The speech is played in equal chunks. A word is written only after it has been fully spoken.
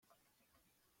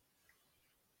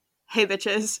Hey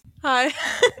bitches. Hi.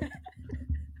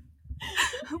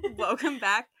 Welcome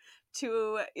back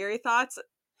to Eerie Thoughts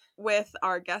with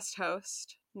our guest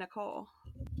host, Nicole.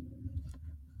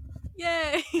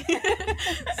 Yay.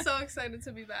 So excited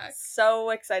to be back. So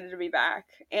excited to be back.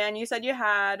 And you said you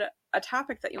had a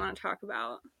topic that you want to talk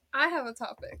about. I have a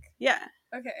topic. Yeah.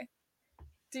 Okay.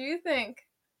 Do you think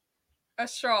a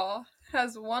straw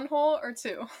has one hole or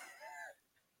two?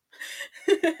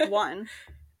 One.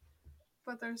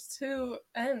 But there's two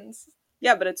ends.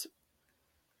 Yeah, but it's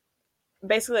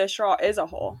basically a straw is a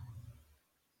hole.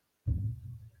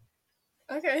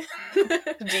 Okay.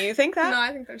 Do you think that? No,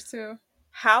 I think there's two.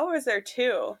 How is there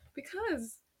two?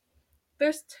 Because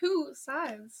there's two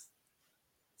sides.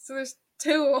 So there's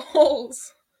two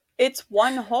holes. It's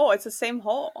one hole. It's the same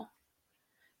hole.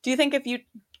 Do you think if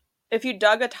you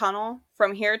dug a tunnel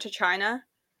from here to China,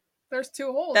 there's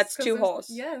two holes? That's two holes.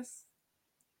 Yes.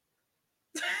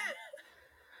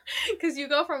 Because you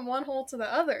go from one hole to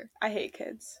the other. I hate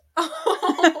kids.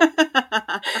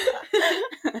 Oh.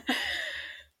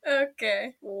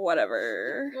 Okay.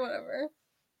 Whatever.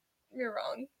 You're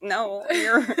wrong. No,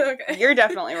 you're Okay. You're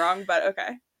definitely wrong, but okay.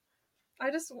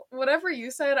 Whatever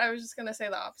you said, I was just gonna say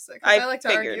the opposite. Because I like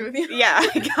to argue with you. Yeah,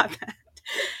 I got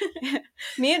that.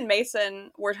 Me and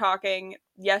Mason were talking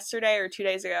yesterday or 2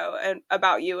 days ago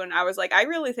about you, and I was like, I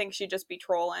really think she'd just be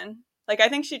trolling. Like, I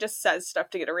think she just says stuff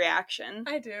to get a reaction.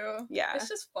 I do. Yeah. It's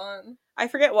just fun. I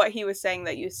forget what he was saying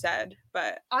that you said,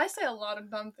 but... I say a lot of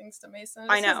dumb things to Mason.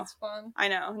 I know. It's fun. I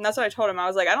know. And that's what I told him. I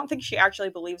was like, I don't think she actually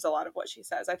believes a lot of what she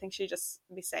says. I think she just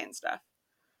be saying stuff.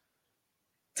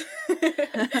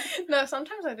 No,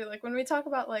 sometimes I do. Like, when we talk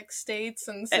about, like, states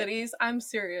and cities, I'm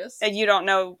serious. And you don't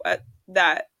know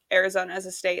that Arizona is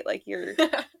a state. Like, you're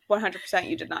 100%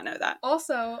 you did not know that.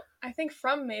 Also, I think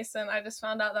from Mason, I just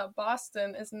found out that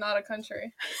Boston is not a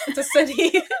country. It's a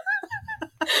city.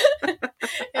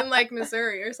 In, like,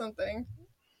 Missouri or something.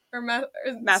 Or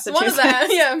Massachusetts. One of that.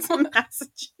 Yeah.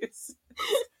 Massachusetts.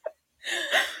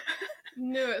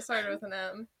 Knew it started with an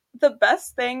M. The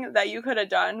best thing that you could have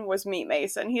done was meet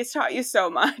Mason. He's taught you so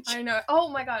much. I know. Oh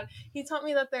my god. He taught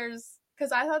me that there's...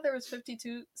 Because I thought there was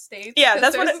 52 states. Yeah,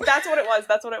 that's what it was. That's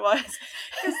what it was.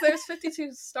 Because there's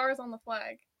 52 stars on the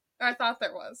flag. Or I thought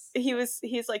there was.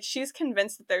 He's like, she's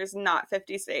convinced that there's not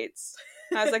 50 states.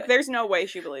 And I was like, there's no way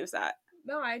she believes that.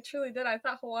 No, I truly did. I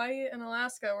thought Hawaii and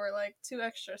Alaska were like 2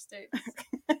 extra states.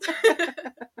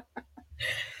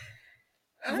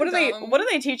 What are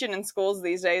they teaching in schools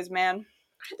these days, man?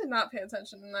 I did not pay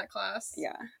attention in that class.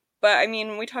 Yeah. But I mean,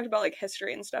 when we talked about like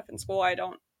history and stuff in school,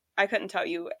 I couldn't tell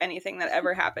you anything that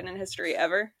ever happened in history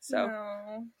ever. So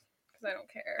no, because I don't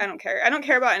care. I don't care. I don't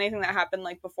care about anything that happened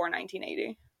like before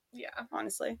 1980. Yeah.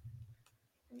 Honestly.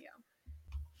 Yeah.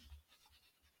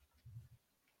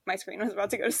 My screen was about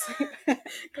to go to sleep.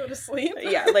 Go to sleep?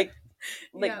 Yeah, like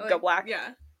go black.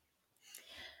 Yeah.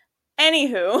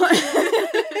 Anywho.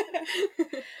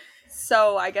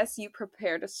 So I guess you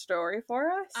prepared a story for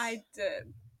us? I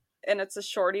did. And it's a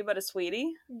shorty but a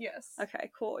sweetie? Yes. Okay,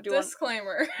 cool.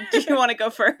 Disclaimer. Do you want to go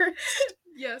first?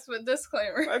 Yes, but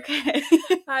disclaimer. Okay.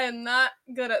 I am not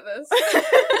good at this.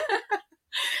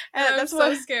 And I'm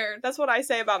so scared. That's what I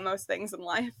say about most things in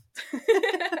life.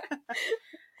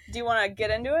 Do you want to get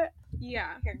into it?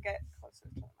 Yeah. Here, get closer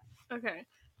to the mic. Okay.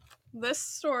 This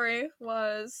story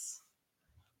was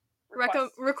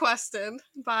requested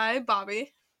by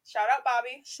Bobby. Shout out,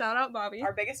 Bobby. Shout out, Bobby.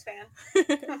 Our biggest fan.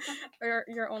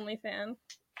 Your only fan.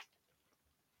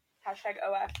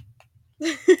 #OF.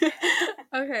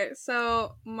 Okay,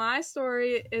 so my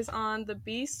story is on the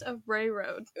Beast of Bray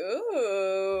Road.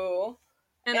 Ooh.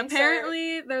 And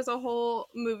apparently there's a whole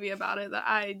movie about it that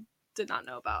I did not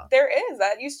know about. There is.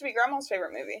 That used to be Grandma's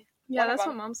favorite movie. Yeah, that's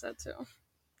what Mom said too.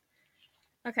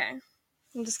 Okay.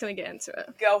 I'm just gonna get into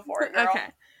it. Go for it, girl.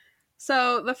 Okay.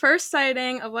 So, the first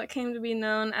sighting of what came to be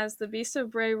known as the Beast of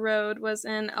Bray Road was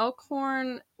in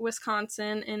Elkhorn,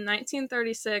 Wisconsin in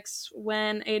 1936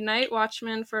 when a night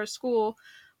watchman for a school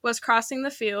was crossing the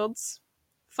fields.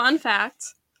 Fun fact,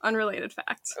 unrelated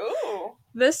fact. Ooh.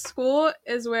 This school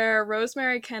is where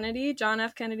Rosemary Kennedy, John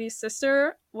F. Kennedy's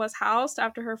sister, was housed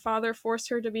after her father forced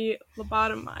her to be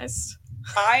lobotomized.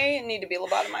 I need to be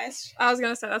lobotomized. I was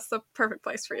going to say, that's the perfect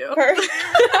place for you.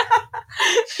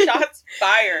 Shots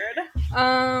fired.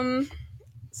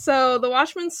 So the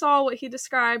watchman saw what he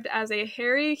described as a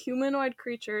hairy humanoid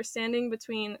creature standing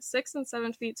between 6 and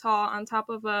 7 feet tall on top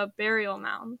of a burial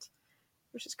mound,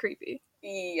 which is creepy.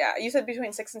 Yeah, you said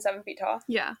between 6 and 7 feet tall?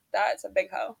 Yeah. That's a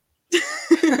big hoe.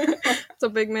 It's a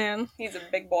big man. He's a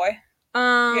big boy.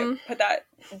 Put that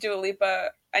Dua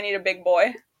Lipa, I need a big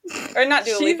boy. Or not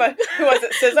Dua Lipa. Who was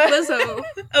it? SZA? Lizzo.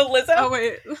 Oh, Lizzo? Oh,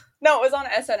 wait. No, it was on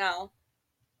SNL.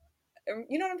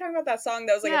 You know what I'm talking about? That song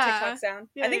that was like a TikTok sound?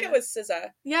 Yeah, I think it was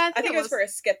SZA. Yeah, I think it was for a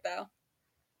skit, though.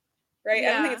 Right?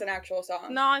 I don't think Yeah. it's an actual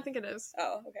song. No, I think it is.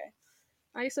 Oh, okay.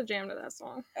 I used to jam to that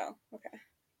song. Oh, okay.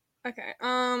 Okay.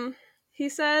 He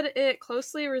said it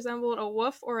closely resembled a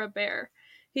wolf or a bear.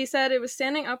 He said it was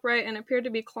standing upright and appeared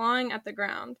to be clawing at the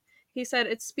ground. He said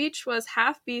its speech was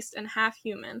half beast and half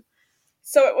human.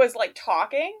 So it was like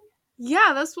talking?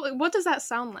 Yeah, that's what does that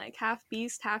sound like? Half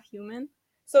beast, half human?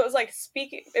 So it was like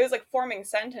speaking, it was like forming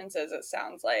sentences, it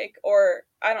sounds like. Or,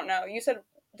 I don't know. You said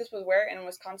this was where? In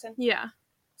Wisconsin? Yeah.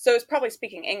 So it's probably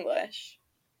speaking English.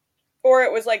 Or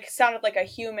it was like, sounded like a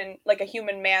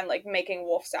human man, like making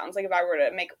wolf sounds. Like if I were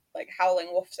to make like howling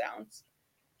wolf sounds.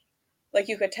 Like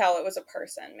you could tell it was a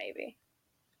person, maybe.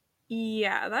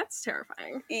 Yeah, that's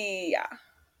terrifying. Yeah.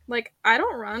 Like, I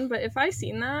don't run, but if I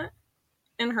seen that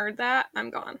and heard that, I'm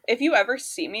gone. If you ever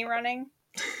see me running,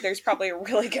 there's probably a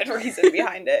really good reason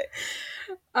behind it.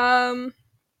 And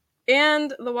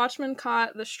the watchman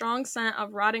caught the strong scent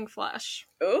of rotting flesh.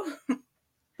 Ooh.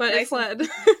 But nice it fled.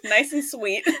 Nice and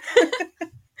sweet.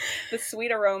 The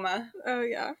sweet aroma. Oh,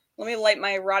 yeah. Let me light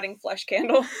my rotting flesh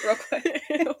candle real quick.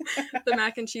 The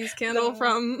mac and cheese candle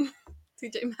from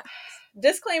TJ Maxx.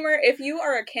 Disclaimer, if you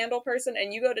are a candle person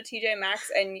and you go to TJ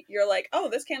Maxx and you're like, oh,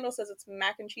 this candle says it's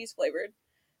mac and cheese flavored,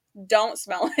 don't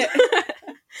smell it.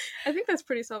 I think that's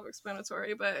pretty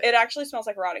self-explanatory, but... It actually smells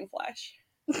like rotting flesh.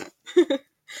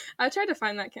 I tried to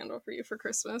find that candle for you for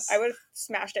Christmas. I would have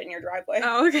smashed it in your driveway.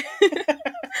 Oh, okay.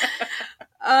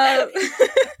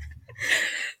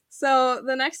 So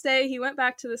the next day, he went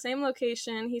back to the same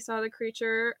location. He saw the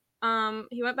creature.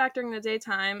 He went back during the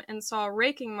daytime and saw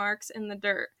raking marks in the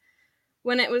dirt.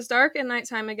 When it was dark and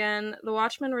nighttime again, the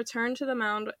watchman returned to the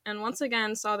mound and once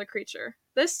again saw the creature.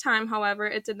 This time, however,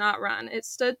 it did not run. It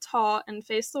stood tall and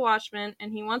faced the watchman,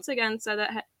 and he once again said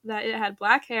that it had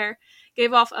black hair,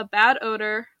 gave off a bad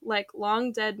odor like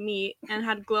long dead meat, and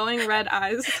had glowing red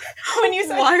eyes. When you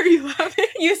said, why are you laughing?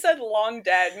 You said long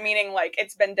dead, meaning like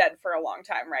it's been dead for a long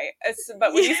time, right?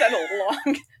 But when you said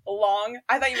long,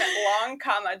 I thought you meant long,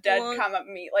 comma, dead, Long. comma,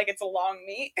 meat. Like it's a long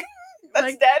meat. That's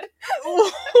Like- dead?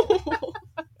 Whoa.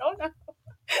 Oh no.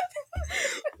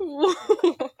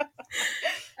 Whoa.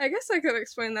 I guess I could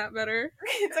explain that better.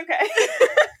 It's okay.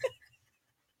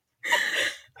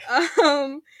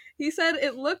 He said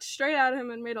it looked straight at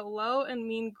him and made a low and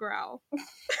mean growl.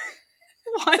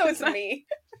 Why So is it's that? me.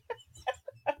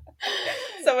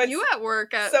 So it's You at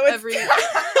work at so it's every...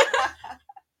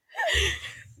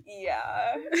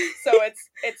 Yeah. So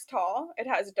it's tall. It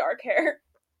has dark hair.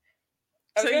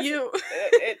 I was So gonna you say,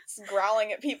 it's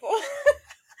growling at people.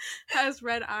 has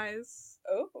red eyes.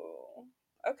 Oh.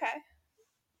 Okay.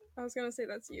 I was gonna say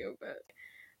that's you, but...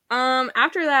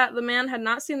 After that, the man had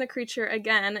not seen the creature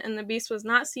again, and the beast was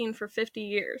not seen for 50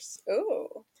 years.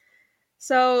 Ooh.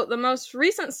 So, the most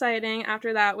recent sighting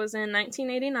after that was in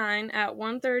 1989 at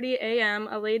 1:30 a.m.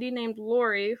 A lady named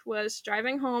Lori was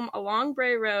driving home along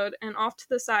Bray Road, and off to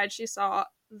the side she saw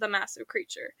the massive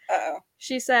creature. Uh-oh.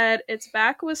 She said its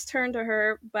back was turned to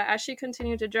her, but as she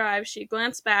continued to drive, she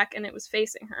glanced back and it was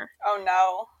facing her. Oh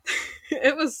no.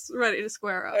 It was ready to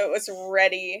square up. It was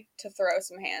ready to throw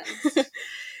some hands.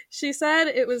 She said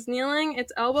it was kneeling,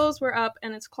 its elbows were up,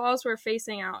 and its claws were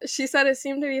facing out. She said it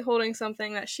seemed to be holding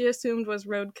something that she assumed was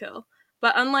roadkill.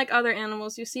 But unlike other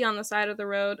animals you see on the side of the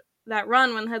road that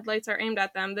run when headlights are aimed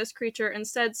at them, this creature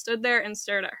instead stood there and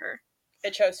stared at her.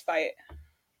 It chose fight.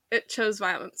 It chose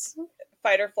violence.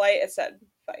 Fight or flight, it said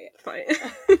fight. Fight.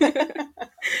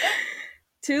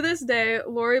 To this day,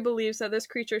 Lori believes that this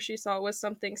creature she saw was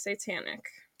something satanic.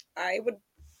 I would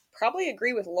probably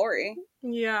agree with Lori.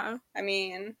 Yeah. I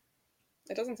mean,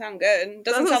 it doesn't sound good.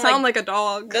 Doesn't sound like a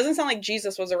dog. Doesn't sound like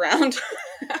Jesus was around.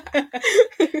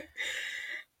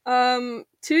 2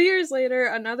 years later,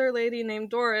 another lady named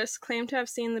Doris claimed to have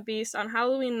seen the beast on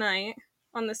Halloween night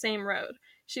on the same road.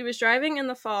 She was driving in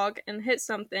the fog and hit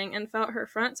something and felt her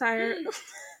front tire...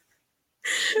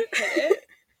 Hit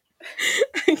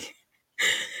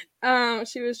it?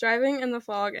 She was driving in the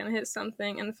fog and hit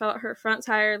something and felt her front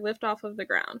tire lift off of the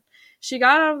ground. She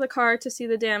got out of the car to see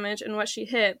the damage and what she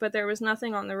hit, but there was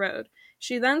nothing on the road.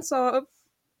 She then saw...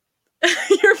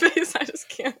 Your face, I just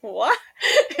can't. What?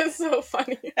 It's so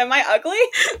funny. Am I ugly?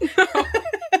 No.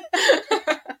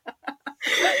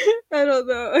 I don't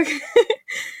know. Okay.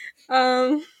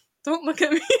 Don't look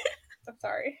at me. I'm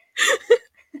sorry.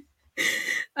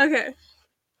 Okay.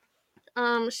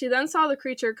 She then saw the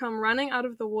creature come running out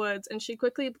of the woods, and she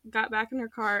quickly got back in her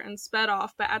car and sped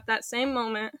off, but at that same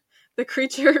moment, the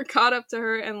creature caught up to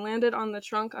her and landed on the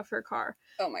trunk of her car.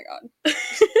 Oh my god.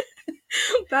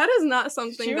 That is not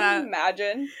something Can you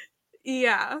imagine?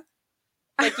 Yeah.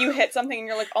 Like, you hit something and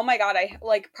you're like, oh my god, I,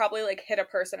 like, probably, like, hit a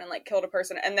person and, like, killed a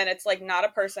person. And then it's, like, not a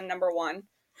person, number one.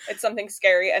 It's something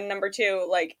scary. And number two,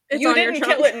 like, you didn't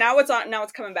kill it. Now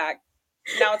it's coming back.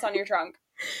 Now it's on your trunk.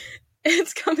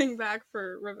 It's coming back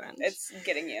for revenge. It's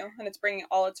getting you. And it's bringing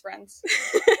all its friends.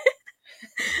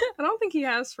 I don't think he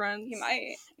has friends. He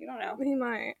might. You don't know. He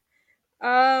might.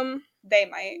 They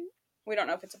might. We don't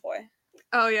know if it's a boy.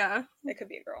 Oh, yeah. It could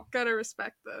be a girl. Gotta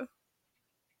respect, though.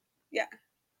 Yeah.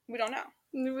 We don't know.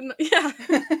 Yeah.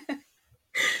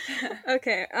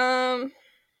 Okay,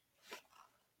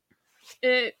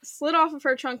 it slid off of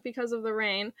her trunk because of the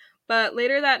rain, but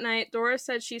later that night, Doris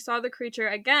said she saw the creature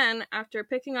again after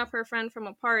picking up her friend from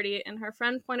a party, and her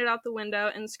friend pointed out the window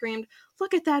and screamed,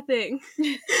 "Look at that thing!"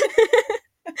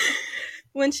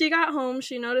 When she got home,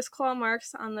 she noticed claw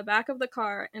marks on the back of the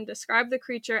car and described the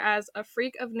creature as a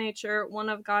freak of nature, one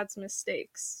of God's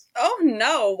mistakes. Oh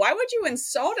no, why would you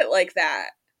insult it like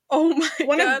that? Oh my god.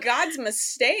 One of God's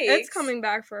mistakes? It's coming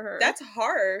back for her. That's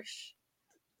harsh.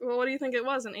 Well, what do you think it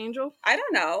was? An angel? I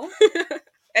don't know.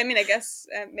 I mean, I guess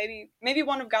maybe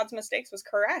one of God's mistakes was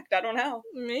correct. I don't know.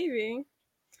 Maybe.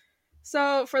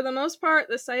 So, for the most part,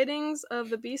 the sightings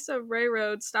of the Beast of Bray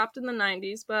Road stopped in the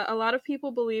 90s, but a lot of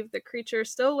people believe the creature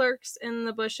still lurks in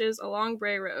the bushes along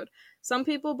Bray Road. Some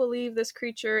people believe this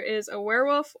creature is a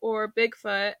werewolf or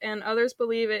Bigfoot, and others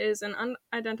believe it is an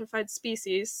unidentified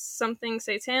species, something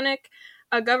satanic,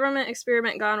 a government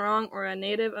experiment gone wrong, or a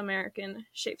Native American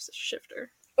shapeshifter.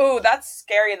 Oh, that's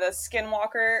scary, the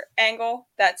skinwalker angle.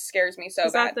 That scares me so bad.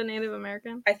 Is that the Native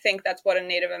American? I think that's what a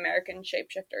Native American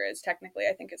shapeshifter is, technically.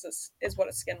 I think is what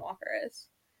a skinwalker is.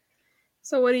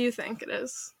 So what do you think it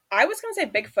is? I was going to say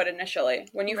Bigfoot initially.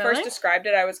 When you Really? first described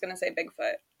it, I was going to say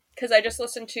Bigfoot. Because I just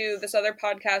listened to this other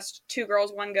podcast, 2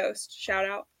 Girls, 1 Ghost. Shout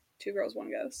out, 2 Girls,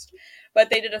 1 Ghost. But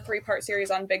they did a 3-part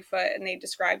series on Bigfoot, and they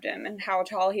described him and how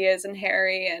tall he is and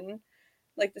hairy and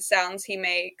like the sounds he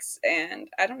makes, and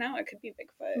I don't know, it could be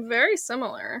Bigfoot. Very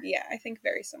similar. Yeah, I think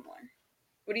very similar.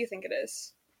 What do you think it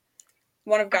is?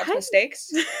 One of God's mistakes?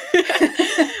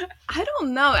 I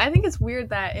don't know. I think it's weird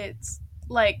that it's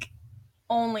like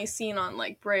only seen on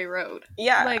like Bray Road.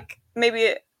 Yeah. Like maybe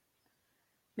it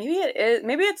is.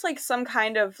 Maybe it's like some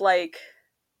kind of like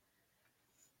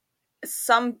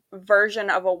some version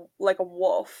of a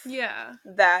wolf. Yeah.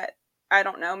 That I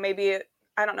don't know. Maybe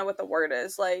I don't know what the word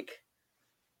is. Like,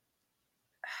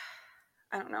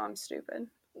 I don't know, I'm stupid.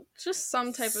 Just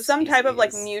some type of type of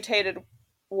like mutated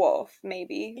wolf,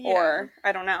 maybe. Yeah. Or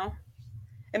I don't know.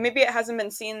 And maybe it hasn't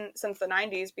been seen since the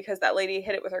 90s because that lady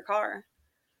hit it with her car.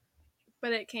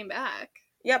 But it came back.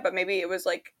 Yeah, but maybe it was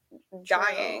like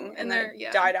dying and then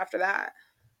died after that.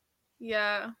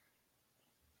 Yeah.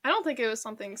 I don't think it was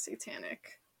something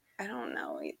satanic. I don't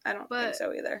know. I don't think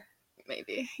so either.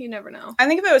 Maybe. You never know. I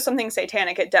think if it was something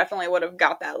satanic, it definitely would have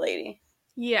got that lady.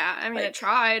 Yeah, I mean, like, it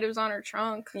tried. It was on her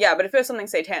trunk. Yeah, but if it was something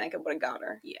satanic, it would have got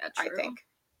her. Yeah, true.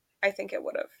 I think it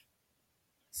would have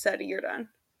said, "You're done."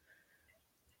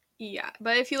 Yeah,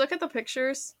 but if you look at the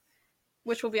pictures,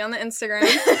 which will be on the Instagram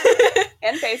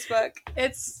and Facebook,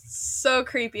 it's so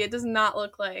creepy. It does not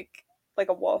look like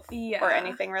a wolf or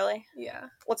anything, really. Yeah.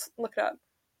 Let's look it up.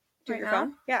 Do your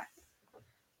phone? Yeah.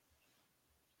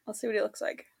 Let's see what he looks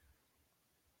like.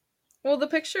 Well, the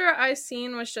picture I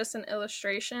seen was just an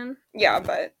illustration. Yeah,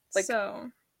 but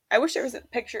so I wish there was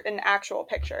an actual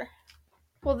picture.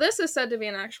 Well, this is said to be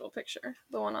an actual picture.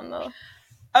 The one on the.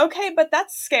 Okay, but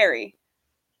that's scary.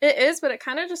 It is, but it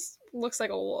kind of just looks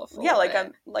like a wolf. Yeah,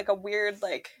 like a weird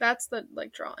like. That's the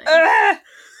drawing. I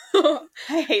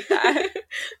hate that.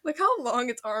 Look how long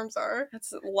its arms are.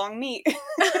 That's long meat.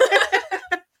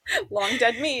 Long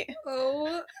dead meat.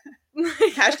 Oh.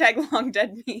 Hashtag long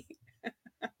dead meat.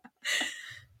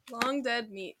 Long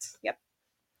dead meat. Yep.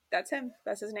 That's him.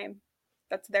 That's his name.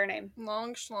 That's their name.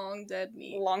 Long schlong dead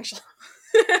meat. Long schlong.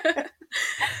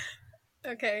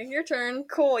 Okay, your turn.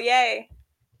 Cool, yay.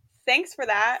 Thanks for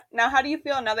that. Now, how do you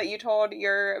feel now that you told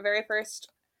your very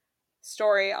first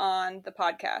story on the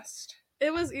podcast?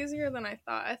 It was easier than I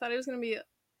thought. I thought it was going to be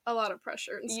a lot of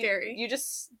pressure and scary. You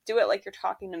just do it like you're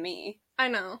talking to me. I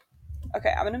know.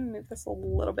 Okay, I'm going to move this a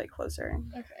little bit closer.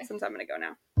 Okay. Since I'm going to go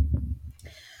now.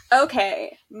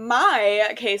 Okay,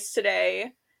 my case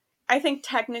today, I think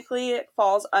technically it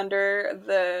falls under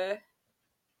the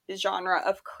genre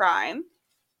of crime,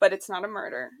 but it's not a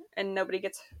murder, and nobody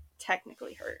gets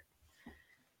technically hurt.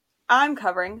 I'm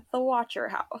covering the Watcher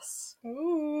House.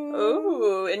 Ooh.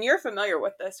 Ooh, and you're familiar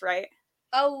with this, right?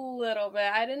 A little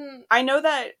bit. I know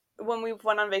that when we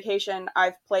went on vacation,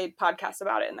 I've played podcasts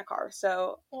about it in the car,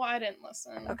 so... Well, I didn't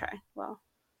listen. Okay, well...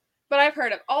 But I've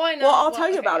heard it. All I know... Well, I'll tell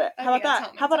you about it. How about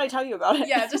that? How about I tell you about it?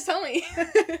 Yeah, just tell me.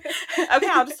 Okay,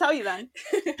 I'll just tell you then.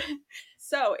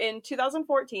 So, in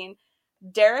 2014,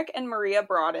 Derek and Maria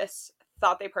Broaddus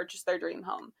thought they purchased their dream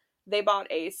home. They bought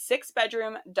a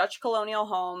 6-bedroom Dutch colonial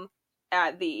home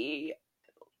at the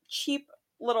cheap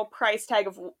little price tag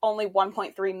of only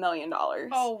 $1.3 million.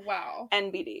 Oh, wow.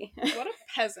 NBD. What a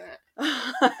peasant.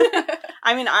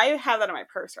 I mean, I have that in my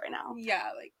purse right now.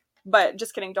 Yeah, like... But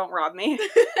just kidding, don't rob me.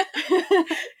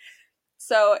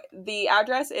 So the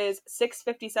address is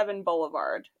 657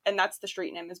 Boulevard, and that's the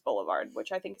street name is Boulevard,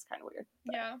 which I think is kind of weird.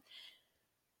 But. Yeah.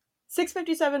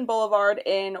 657 Boulevard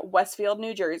in Westfield,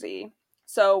 New Jersey.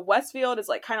 So Westfield is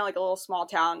like kind of like a little small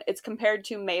town. It's compared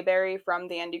to Mayberry from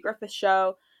the Andy Griffith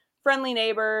Show. Friendly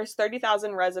neighbors,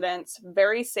 30,000 residents,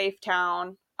 very safe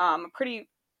town, a pretty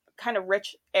kind of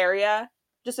rich area,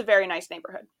 just a very nice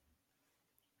neighborhood.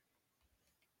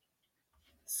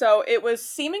 So it was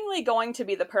seemingly going to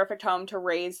be the perfect home to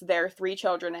raise their 3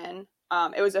 children in.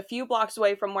 It was a few blocks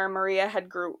away from where Maria had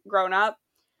grown up.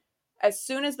 As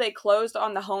soon as they closed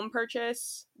on the home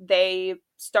purchase, they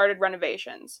started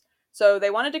renovations. So they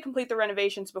wanted to complete the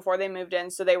renovations before they moved in,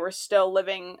 so they were still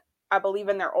living, I believe,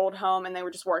 in their old home, and they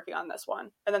were just working on this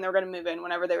one. And then they were going to move in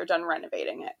whenever they were done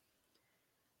renovating it.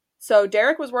 So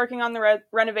Derek was working on the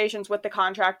renovations with the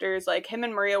contractors. Like, him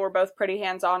and Maria were both pretty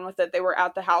hands-on with it. They were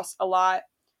at the house a lot.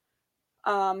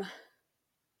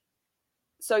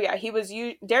 So yeah,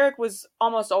 Derek was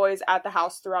almost always at the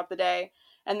house throughout the day,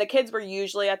 and the kids were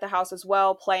usually at the house as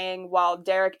well, playing while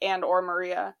Derek and or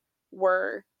Maria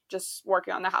were just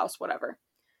working on the house, whatever.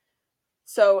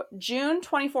 So June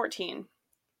 2014,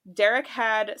 Derek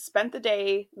had spent the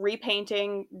day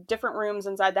repainting different rooms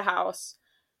inside the house.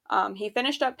 He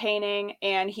finished up painting,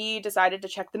 and he decided to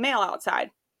check the mail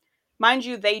outside. Mind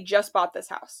you, they just bought this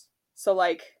house, so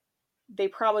like, they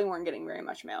probably weren't getting very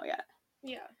much mail yet.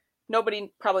 Yeah.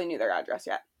 Nobody probably knew their address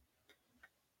yet.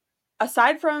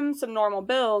 Aside from some normal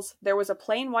bills, there was a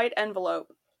plain white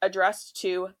envelope addressed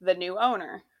to the new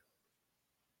owner.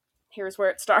 Here's where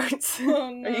it starts.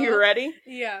 Oh, no. Are you ready?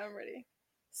 Yeah, I'm ready.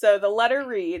 So the letter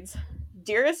reads,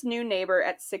 "Dearest new neighbor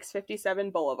at 657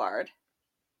 Boulevard,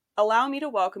 allow me to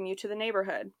welcome you to the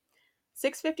neighborhood.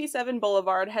 657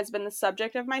 Boulevard has been the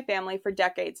subject of my family for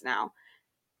decades now.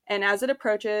 And as it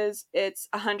approaches its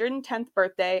 110th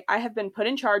birthday, I have been put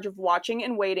in charge of watching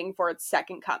and waiting for its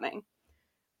second coming.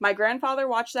 My grandfather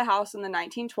watched the house in the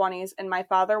 1920s, and my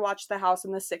father watched the house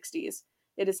in the 60s.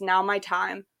 It is now my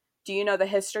time. Do you know the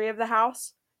history of the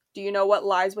house? Do you know what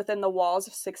lies within the walls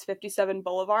of 657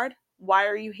 Boulevard? Why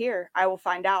are you here? I will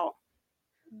find out."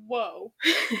 Whoa.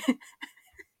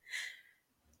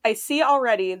 "I see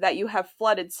already that you have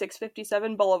flooded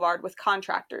 657 Boulevard with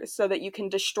contractors so that you can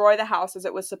destroy the house as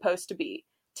it was supposed to be.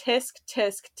 Tisk,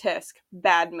 tisk, tisk.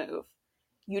 Bad move.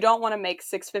 You don't want to make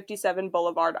 657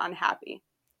 Boulevard unhappy.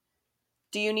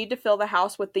 Do you need to fill the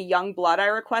house with the young blood I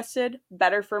requested?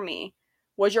 Better for me.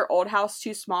 Was your old house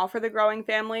too small for the growing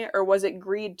family, or was it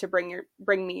greed to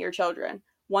bring me your children?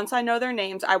 Once I know their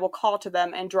names, I will call to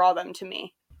them and draw them to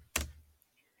me.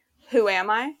 Who am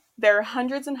I? There are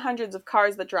hundreds and hundreds of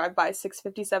cars that drive by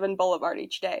 657 Boulevard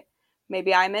each day.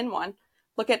 Maybe I'm in one.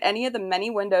 Look at any of the many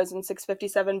windows in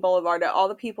 657 Boulevard at all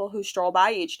the people who stroll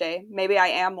by each day. Maybe I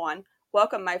am one.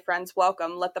 Welcome, my friends,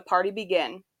 welcome. Let the party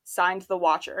begin. Signed, The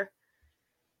Watcher."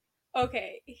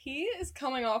 Okay, he is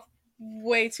coming off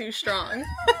way too strong.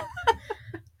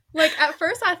 Like, at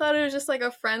first I thought it was just like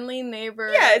a friendly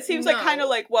neighbor. Yeah, it seems like kind of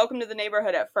like welcome to the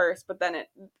neighborhood at first, but then it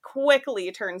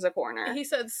quickly turns a corner. He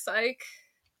said psych.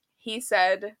 He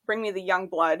said, "Bring me the young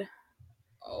blood."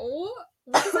 Oh,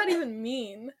 what does that even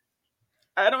mean?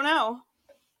 I don't know.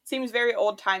 Seems very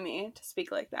old-timey to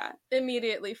speak like that.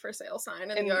 Immediately for sale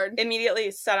sign in the yard.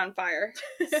 Immediately set on fire.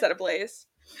 Set ablaze.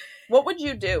 What would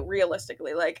you do,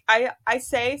 realistically? Like, I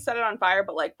say set it on fire,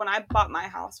 but, like, when I bought my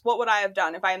house, what would I have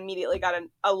done if I immediately got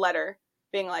a letter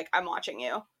being like, "I'm watching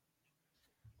you"?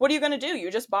 What are you going to do? You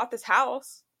just bought this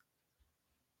house.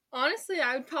 Honestly,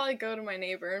 I would probably go to my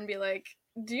neighbor and be like,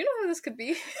 "Do you know who this could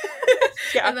be?"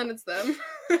 Yeah. And then it's them.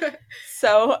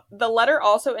 So the letter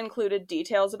also included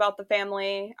details about the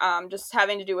family, just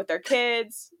having to do with their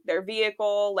kids, their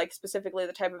vehicle, like specifically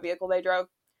the type of vehicle they drove.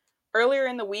 Earlier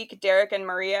in the week, Derek and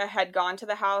Maria had gone to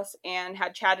the house and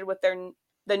had chatted with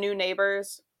the new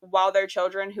neighbors while their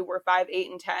children, who were 5, 8,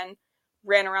 and 10,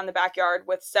 ran around the backyard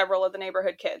with several of the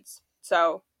neighborhood kids.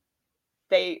 So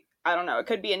I don't know, it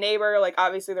could be a neighbor. Like,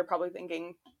 obviously they're probably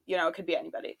thinking, it could be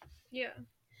anybody. Yeah.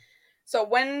 So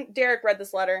when Derek read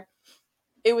this letter,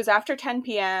 it was after 10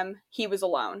 p.m. He was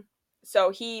alone. So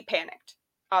he panicked,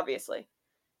 obviously.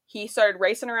 He started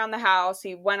racing around the house.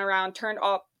 He went around, turned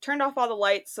off all the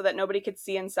lights so that nobody could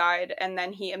see inside, and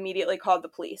then he immediately called the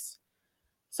police.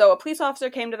 So a police officer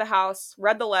came to the house,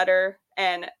 read the letter,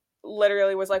 and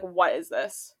literally was like, "What is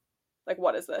this? Like,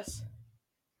 what is this?"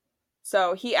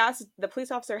 So the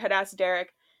police officer had asked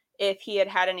Derek if he had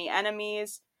had any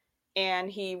enemies,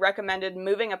 and he recommended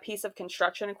moving a piece of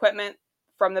construction equipment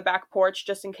from the back porch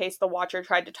just in case the watcher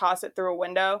tried to toss it through a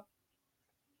window.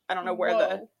 I don't know where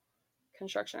the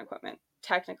construction equipment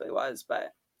technically was,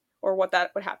 or what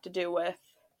that would have to do with,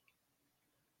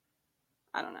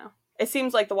 I don't know. It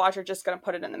seems like the watcher just gonna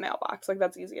put it in the mailbox. Like,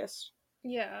 that's easiest.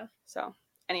 Yeah. So,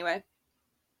 anyway.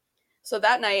 So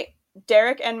that night,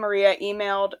 Derek and Maria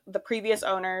emailed the previous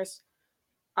owners,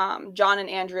 John and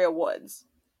Andrea Woods.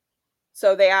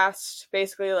 So they asked,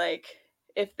 basically, like,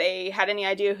 if they had any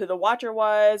idea who the watcher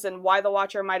was and why the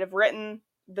watcher might have written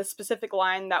the specific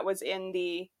line that was in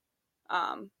the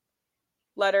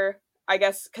letter. I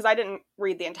guess, because I didn't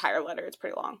read the entire letter. It's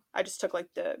pretty long. I just took, like,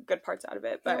 the good parts out of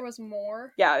it. But there was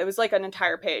more? Yeah, it was, like, an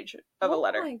entire page of a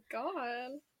letter. Oh, my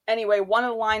God. Anyway, one of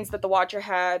the lines that the watcher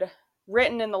had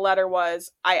written in the letter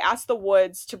was, "I asked the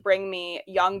Woods to bring me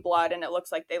young blood, and it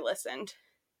looks like they listened."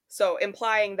 So,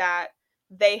 implying that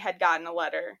they had gotten a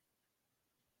letter,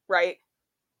 right?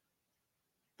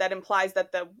 That implies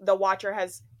that the watcher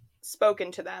has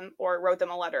spoken to them or wrote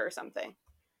them a letter or something.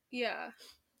 Yeah.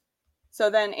 So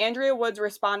then Andrea Woods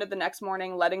responded the next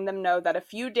morning, letting them know that a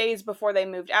few days before they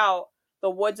moved out,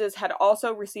 the Woodses had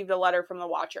also received a letter from the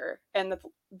watcher. And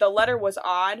the letter was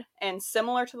odd and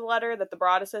similar to the letter that the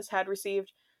Broadduses had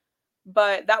received.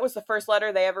 But that was the first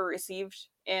letter they ever received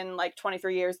in, like,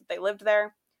 23 years that they lived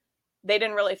there. They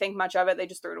didn't really think much of it. They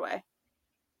just threw it away.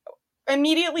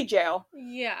 Immediately jail.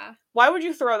 Yeah. Why would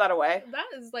you throw that away? That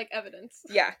is, like, evidence.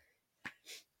 Yeah.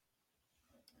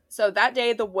 So that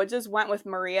day, the Woodses went with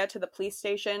Maria to the police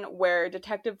station where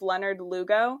Detective Leonard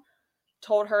Lugo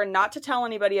told her not to tell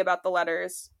anybody about the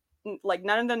letters. Like,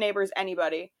 none of the neighbors,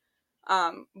 anybody.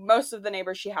 Most of the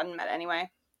neighbors she hadn't met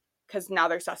anyway, because now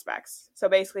they're suspects. So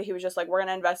basically, he was just like, we're going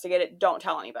to investigate it. Don't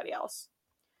tell anybody else.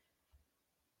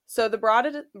 So the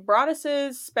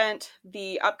Broadduses spent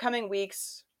the upcoming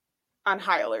weeks on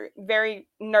high alert, very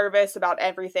nervous about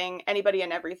everything, anybody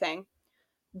and everything.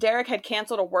 Derek had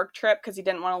canceled a work trip because he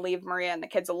didn't want to leave Maria and the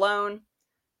kids alone.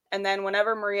 And then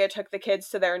whenever Maria took the kids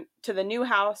to the new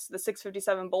house, the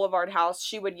 657 Boulevard house,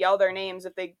 she would yell their names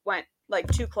if they went,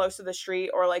 like, too close to the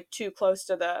street or, like, too close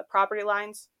to the property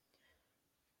lines.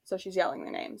 So she's yelling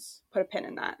their names. Put a pin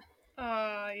in that.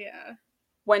 Yeah.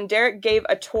 When Derek gave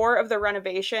a tour of the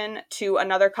renovation to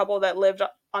another couple that lived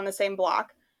on the same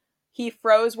block, he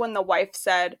froze when the wife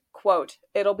said, quote,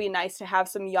 "It'll be nice to have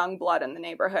some young blood in the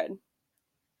neighborhood."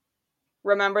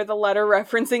 Remember the letter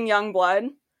referencing young blood?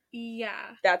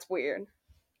 Yeah. That's weird.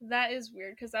 That is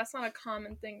weird, because that's not a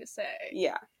common thing to say.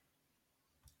 Yeah.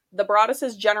 The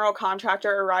Broadduses' general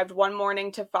contractor arrived one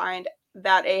morning to find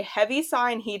that a heavy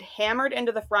sign he'd hammered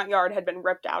into the front yard had been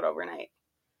ripped out overnight.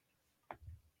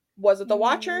 Was it the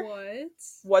watcher? What?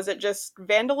 Was it just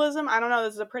vandalism? I don't know.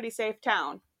 This is a pretty safe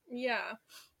town. Yeah.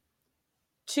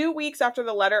 2 weeks after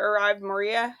the letter arrived,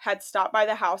 Maria had stopped by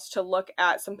the house to look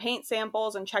at some paint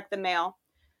samples and check the mail.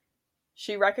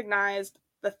 She recognized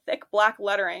the thick black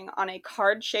lettering on a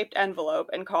card-shaped envelope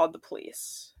and called the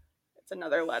police. It's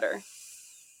another letter.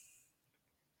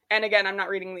 And again, I'm not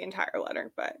reading the entire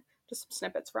letter, but just some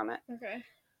snippets from it. Okay.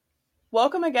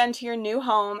 "Welcome again to your new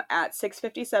home at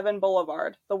 657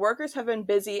 Boulevard. The workers have been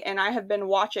busy and I have been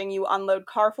watching you unload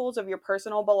carfuls of your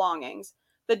personal belongings.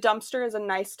 The dumpster is a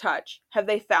nice touch. Have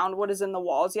they found what is in the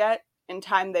walls yet? In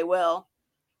time they will."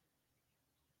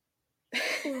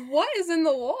 What is in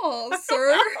the walls,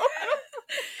 sir?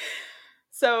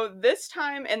 So this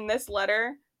time in this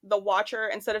letter, the watcher,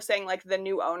 instead of saying, like, the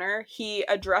new owner, he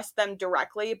addressed them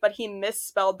directly, but he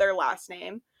misspelled their last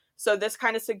name. So this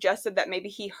kind of suggested that maybe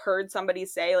he heard somebody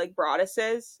say, like,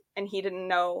 Broadduses, and he didn't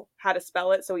know how to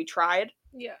spell it, so he tried.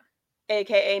 Yeah.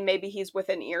 AKA maybe he's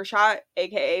within earshot,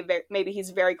 AKA maybe he's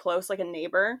very close, like a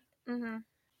neighbor. Mm-hmm.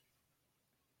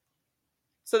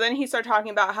 So then he started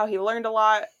talking about how he learned a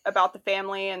lot about the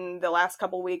family in the last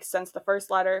couple weeks since the first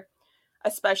letter,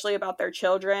 especially about their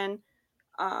children.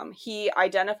 He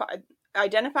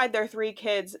identified their 3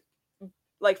 kids,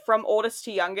 like, from oldest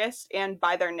to youngest, and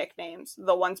by their nicknames,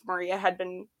 the ones Maria had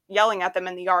been yelling at them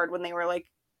in the yard when they were, like,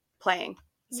 playing.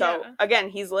 So, Yeah. Again,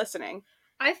 he's listening.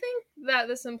 I think that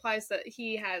this implies that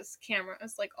he has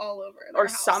cameras, like, all over their Or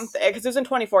house. something, because it was in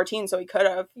 2014, so he could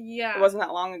have. Yeah. It wasn't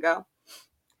that long ago.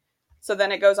 So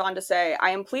then it goes on to say, "I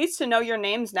am pleased to know your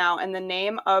names now and the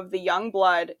name of the young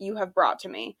blood you have brought to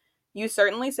me. You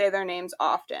certainly say their names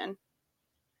often.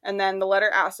 And then the letter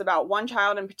asks about one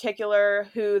child in particular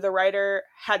who the writer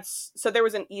had. So there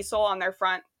was an easel on their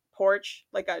front porch,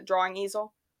 like a drawing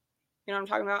easel. You know what I'm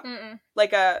talking about? Mm-mm.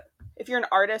 Like if you're an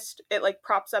artist, it like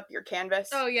props up your canvas.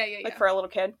 Oh, yeah. Like for a little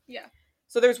kid. Yeah.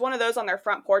 So there's one of those on their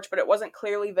front porch, but it wasn't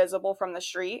clearly visible from the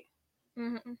street.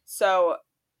 Mm-hmm. So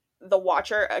the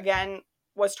watcher, again,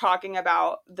 was talking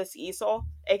about this easel,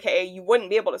 aka you wouldn't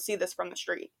be able to see this from the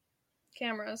street.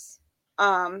 Cameras.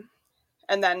 And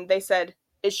then they said,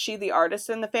 is she the artist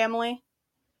in the family?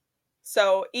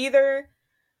 So either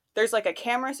there's like a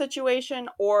camera situation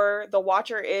or the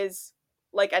watcher is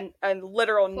like a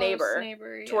literal neighbor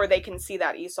to where they can see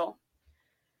that easel.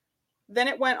 Then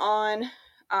it went on,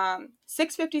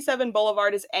 657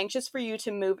 Boulevard is anxious for you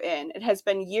to move in. It has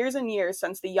been years and years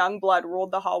since the young blood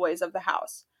ruled the hallways of the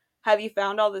house. Have you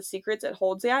found all the secrets it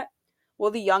holds yet?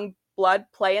 Will the young blood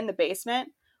play in the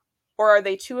basement? Or are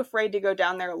they too afraid to go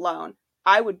down there alone?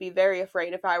 I would be very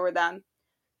afraid if I were them.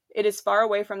 It is far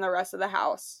away from the rest of the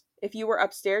house. If you were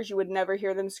upstairs, you would never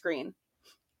hear them scream.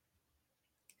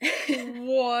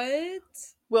 What?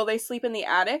 Will they sleep in the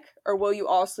attic, or will you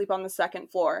all sleep on the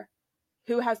second floor?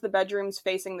 Who has the bedrooms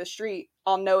facing the street?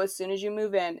 I'll know as soon as you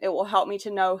move in. It will help me to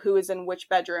know who is in which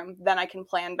bedroom. Then I can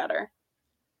plan better.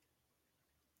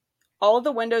 All of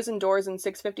the windows and doors in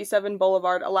 657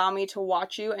 Boulevard allow me to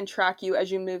watch you and track you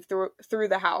as you move through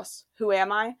the house. Who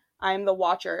am I? I am the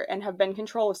watcher and have been in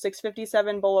control of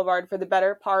 657 Boulevard for the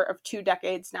better part of 2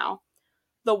 decades now.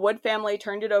 The Wood family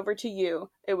turned it over to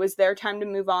you. It was their time to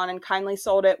move on and kindly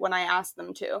sold it when I asked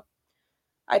them to.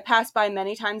 I pass by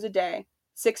many times a day.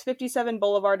 657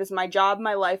 Boulevard is my job,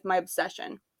 my life, my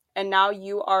obsession. And now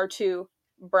you are too.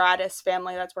 Braddis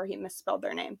family, that's where he misspelled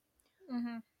their name.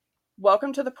 Mm-hmm.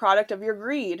 Welcome to the product of your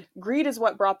greed. Greed is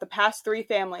what brought the past 3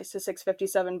 families to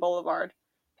 657 Boulevard.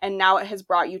 And now it has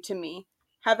brought you to me.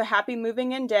 Have a happy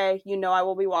moving in day. You know I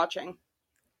will be watching.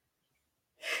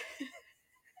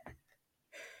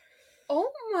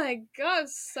 Oh my god,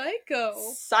 psycho.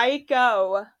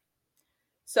 Psycho.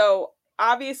 So,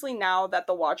 obviously now that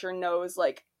the watcher knows,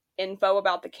 like, info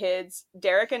about the kids,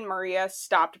 Derek and Maria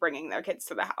stopped bringing their kids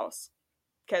to the house.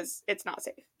 Because it's not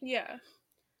safe. Yeah.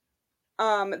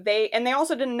 They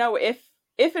also didn't know if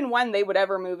and when they would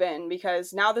ever move in,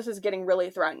 because now this is getting really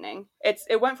threatening.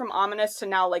 It went from ominous to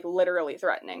now, like, literally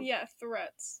threatening. Yeah,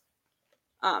 threats.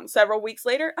 Several weeks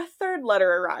later, a third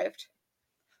letter arrived.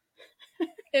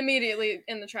 Immediately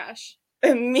in the trash.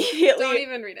 Immediately. Don't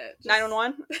even read it.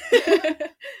 911?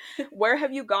 Where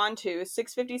have you gone to?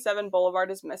 657 Boulevard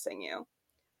is missing you.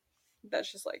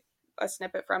 That's just, like, a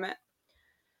snippet from it.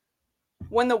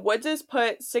 When the Woodses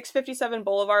put 657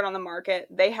 Boulevard on the market,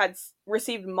 they had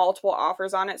received multiple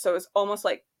offers on it, so it was almost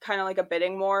like kind of like a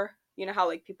bidding war. You know how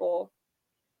like people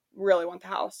really want the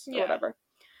house or whatever.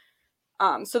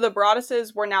 So the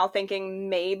Broadduses were now thinking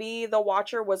maybe the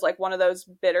watcher was like one of those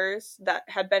bidders that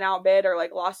had been outbid or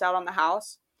like lost out on the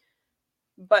house.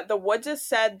 But the Woodses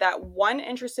said that one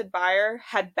interested buyer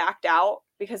had backed out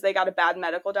because they got a bad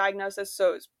medical diagnosis,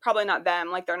 so it's probably not them.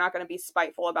 Like, they're not going to be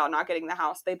spiteful about not getting the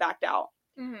house. They backed out.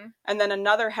 Mm-hmm. And then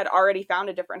another had already found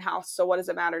a different house, so what does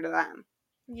it matter to them?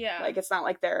 Yeah. Like, it's not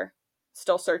like they're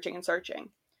still searching and searching.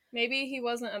 Maybe he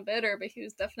wasn't a bidder, but he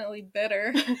was definitely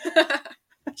bitter.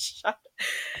 Shut up.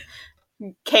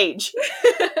 Cage.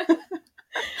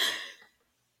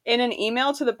 In an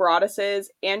email to the Broadduses,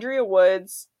 Andrea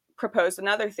Woods proposed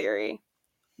another theory.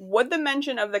 Would the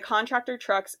mention of the contractor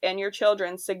trucks and your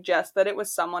children suggest that it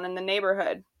was someone in the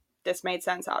neighborhood? This made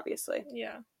sense, obviously.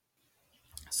 Yeah.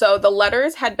 So the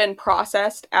letters had been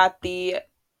processed at the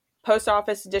post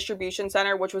office distribution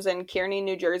center, which was in Kearney,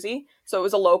 New Jersey. So it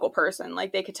was a local person.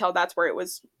 Like, they could tell that's where it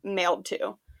was mailed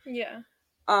to. Yeah.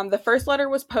 The first letter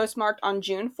was postmarked on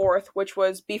June 4th, which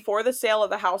was before the sale of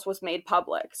the house was made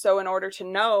public. So in order to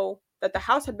know that the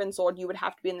house had been sold, you would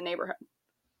have to be in the neighborhood.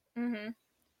 Mm-hmm.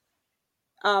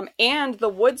 And the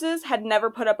Woodses had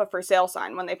never put up a for sale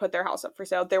sign when they put their house up for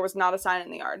sale. There was not a sign in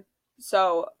the yard.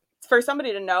 So for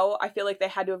somebody to know, I feel like they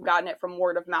had to have gotten it from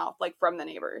word of mouth, like from the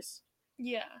neighbors.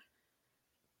 Yeah.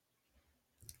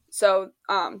 So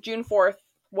June 4th,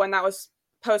 when that was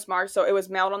postmarked, so it was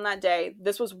mailed on that day.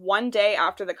 This was one day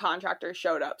after the contractors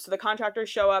showed up. So the contractors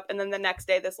show up, and then the next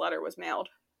day this letter was mailed.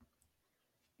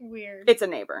 Weird. It's a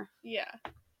neighbor. Yeah.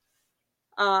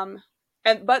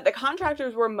 But the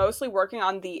contractors were mostly working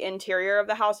on the interior of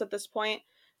the house at this point.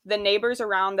 The neighbors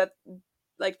around that,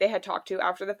 like, they had talked to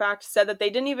after the fact said that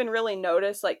they didn't even really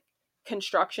notice, like,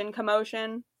 construction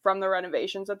commotion from the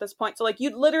renovations at this point. So, like,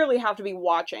 you'd literally have to be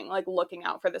watching, like, looking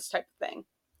out for this type of thing.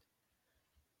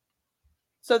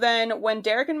 So then when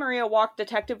Derek and Maria walked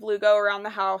Detective Lugo around the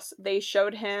house, they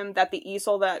showed him that the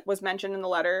easel that was mentioned in the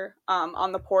letter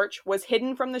on the porch was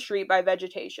hidden from the street by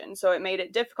vegetation. So it made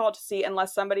it difficult to see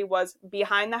unless somebody was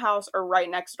behind the house or right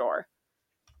next door.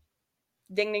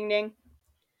 Ding, ding, ding.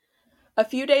 A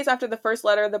few days after the first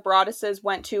letter, the Broadduses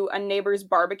went to a neighbor's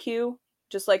barbecue,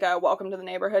 just like a welcome to the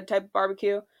neighborhood type of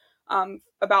barbecue,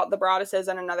 about the Broadduses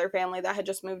and another family that had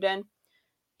just moved in.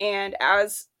 And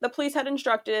as the police had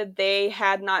instructed, they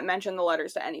had not mentioned the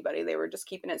letters to anybody. They were just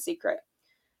keeping it secret.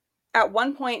 At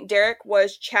one point, Derek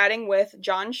was chatting with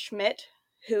John Schmidt,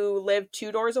 who lived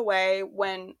 2 doors away,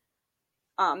 when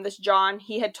this John,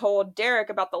 he had told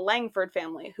Derek about the Langford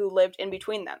family who lived in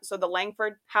between them. So the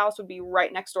Langford house would be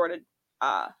right next door to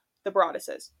the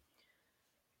Broadduses.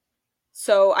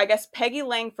 So I guess Peggy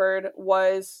Langford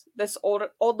was this old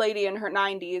lady in her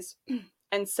 90s,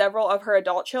 and several of her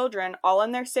adult children, all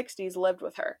in their 60s, lived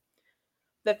with her.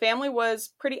 The family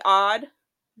was pretty odd,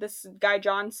 this guy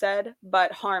John said,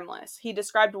 but harmless. He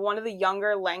described one of the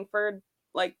younger Langford,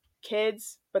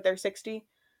 kids, but they're 60.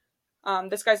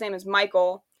 This guy's name is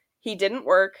Michael. He didn't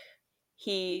work.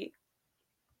 He,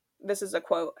 this is a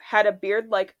quote, had a beard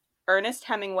like Ernest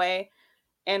Hemingway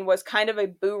and was kind of a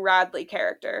Boo Radley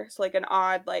character. So an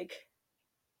odd, I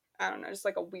don't know, just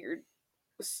a weird,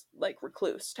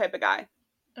 recluse type of guy.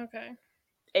 Okay.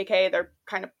 AKA they're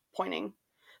kind of pointing.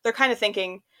 They're kind of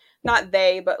thinking, not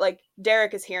they, but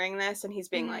Derek is hearing this and he's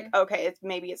being okay,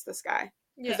 maybe it's this guy.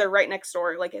 Because they're right next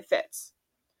door, it fits.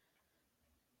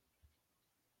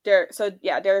 Derek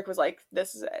was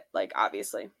this is it,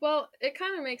 obviously. Well, it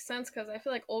kind of makes sense because I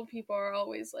feel like old people are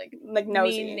always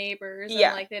nosy mean neighbors,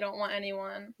 and they don't want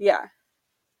anyone. Yeah.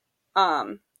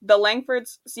 The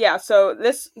Langfords, so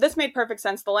this made perfect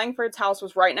sense. The Langfords' house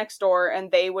was right next door,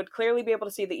 and they would clearly be able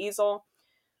to see the easel.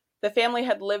 The family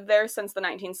had lived there since the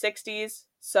 1960s,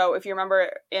 so if you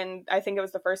remember I think it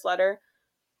was the first letter,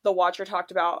 the Watcher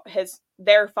talked about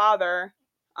their father,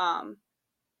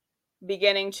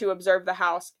 beginning to observe the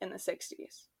house in the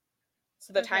 60s.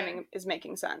 So the timing is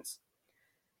making sense.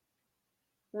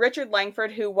 Richard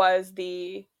Langford, who was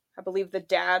I believe the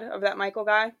dad of that Michael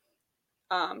guy,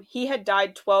 he had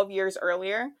died 12 years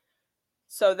earlier.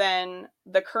 So then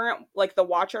the current, the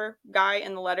Watcher guy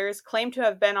in the letters claimed to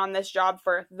have been on this job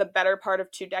for the better part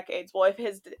of 2 decades. Well, if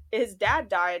his dad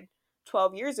died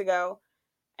 12 years ago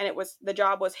and the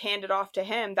job was handed off to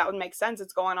him, that would make sense.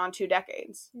 It's going on 2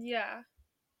 decades. Yeah.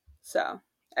 So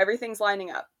everything's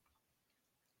lining up.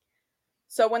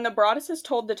 So when the Broadduses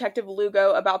told Detective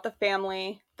Lugo about the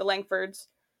family, the Langfords,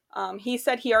 he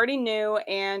said he already knew,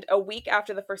 and a week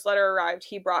after the first letter arrived,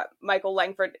 he brought Michael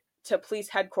Langford to police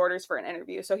headquarters for an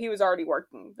interview, so he was already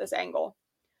working this angle.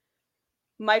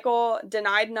 Michael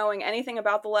denied knowing anything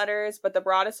about the letters, but the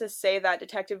Broadduses say that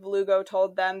Detective Lugo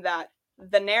told them that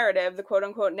the narrative, the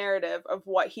quote-unquote narrative of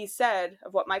what he said,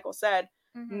 of what Michael said,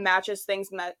 matches things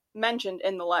mentioned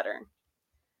in the letter.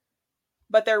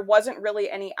 But there wasn't really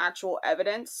any actual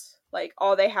evidence.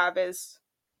 All they have is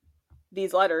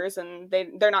these letters, and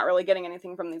they're not really getting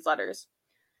anything from these letters.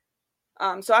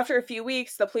 So after a few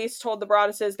weeks, the police told the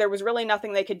Broadduses there was really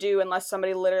nothing they could do unless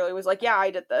somebody literally was yeah,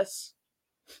 I did this.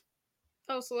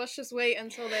 Oh, so let's just wait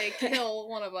until they kill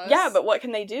one of us. Yeah, but what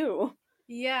can they do?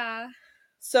 Yeah.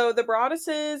 So the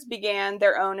Broadduses began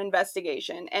their own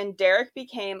investigation, and Derek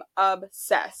became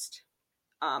obsessed.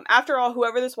 After all,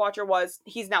 whoever this Watcher was,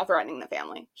 he's now threatening the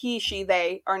family. He, she,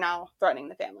 they are now threatening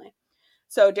the family.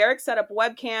 So Derek set up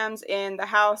webcams in the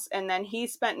house, and then he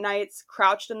spent nights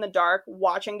crouched in the dark,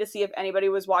 watching to see if anybody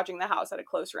was watching the house at a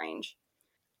close range.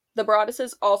 The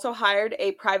Broadduses also hired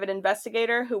a private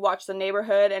investigator who watched the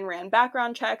neighborhood and ran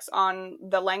background checks on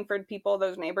the Langford people,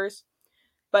 those neighbors,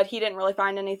 but he didn't really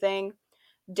find anything.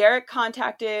 Derek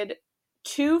contacted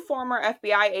 2 former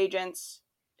FBI agents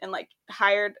and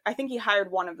hired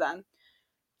one of them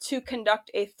to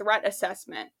conduct a threat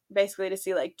assessment, basically to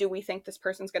see do we think this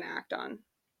person's going to act on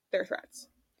their threats.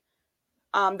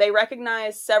 They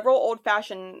recognized several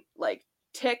old-fashioned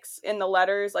tics in the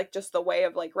letters, just the way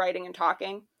of writing and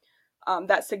talking,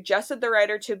 that suggested the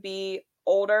writer to be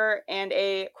older and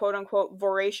a quote-unquote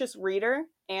voracious reader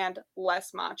and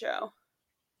less macho.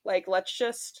 Let's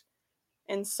just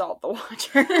insult the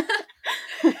Watcher.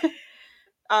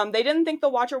 They didn't think the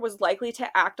Watcher was likely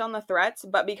to act on the threats,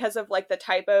 but because of the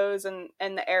typos and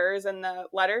the errors in the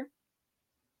letter,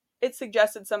 it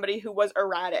suggested somebody who was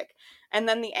erratic. And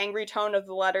then the angry tone of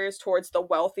the letters towards the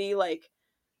wealthy,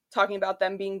 talking about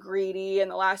them being greedy,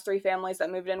 and the last 3 families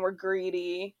that moved in were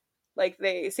greedy.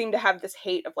 They seem to have this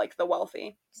hate of the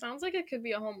wealthy. Sounds like it could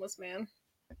be a homeless man.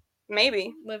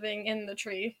 Maybe. Living in the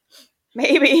tree.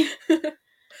 Maybe.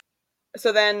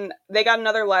 So then they got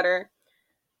another letter.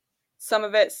 Some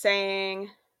of it saying,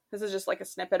 this is just like a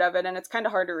snippet of it, and it's kind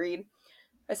of hard to read.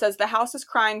 It says, "The house is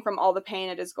crying from all the pain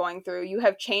it is going through. You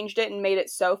have changed it and made it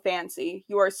so fancy.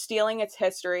 You are stealing its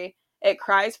history. It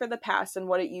cries for the past and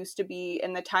what it used to be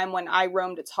in the time when I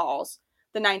roamed its halls.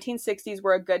 The 1960s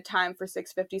were a good time for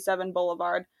 657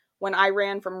 Boulevard, when I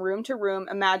ran from room to room,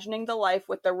 imagining the life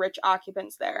with the rich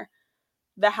occupants there.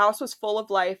 The house was full of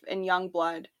life and young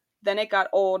blood. Then it got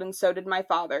old, and so did my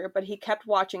father, but he kept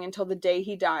watching until the day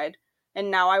he died. And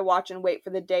now I watch and wait for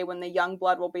the day when the young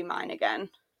blood will be mine again."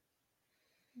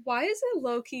 Why is it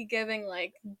low-key giving,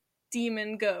 like,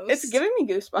 demon ghost? It's giving me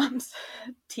goosebumps.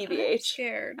 I'm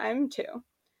scared. I'm too.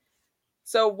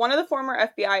 So one of the former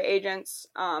FBI agents,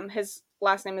 his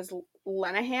last name is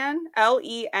Lenehan,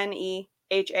 Lenehan.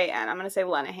 I'm going to say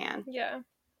Lenehan. Yeah.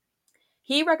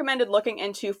 He recommended looking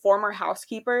into former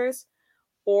housekeepers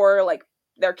or, like,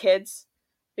 their kids,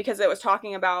 because it was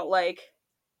talking about, like,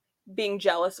 being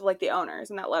jealous of, like, the owners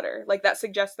in that letter. Like, that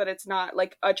suggests that it's not,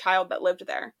 like, a child that lived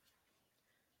there.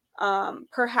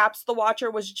 Perhaps the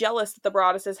Watcher was jealous that the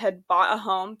Broadduses had bought a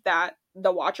home that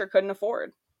the Watcher couldn't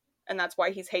afford. And that's why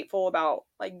he's hateful about,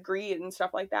 like, greed and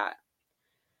stuff like that.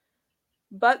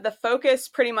 But the focus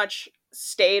pretty much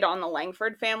stayed on the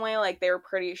Langford family. Like, they were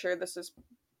pretty sure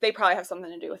they probably have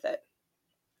something to do with it.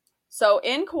 So,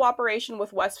 in cooperation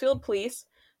with Westfield Police,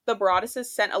 the Broadduses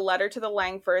sent a letter to the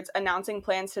Langfords announcing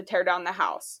plans to tear down the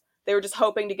house. They were just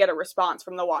hoping to get a response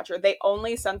from the Watcher. They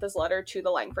only sent this letter to the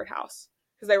Langford house.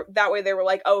 Because that way they were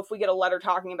like, oh, if we get a letter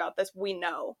talking about this, we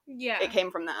know it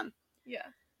came from them. Yeah.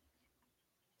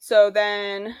 So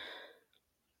then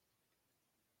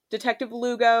Detective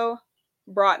Lugo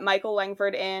brought Michael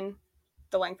Langford in,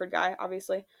 the Langford guy,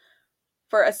 obviously,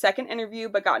 for a second interview,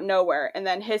 but got nowhere. And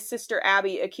then his sister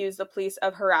Abby accused the police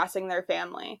of harassing their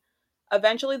family.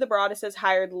 Eventually, the Broadduses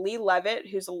hired Lee Levitt,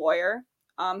 who's a lawyer,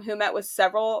 who met with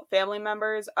several family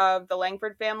members of the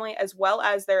Langford family, as well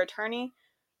as their attorney.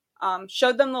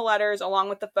 Showed them the letters along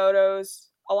with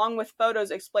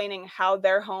photos explaining how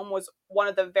their home was one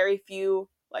of the very few,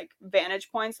 like,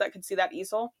 vantage points that could see that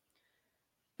easel.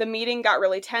 The meeting got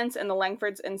really tense, and the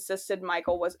Langfords insisted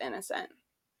Michael was innocent.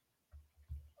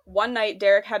 One night,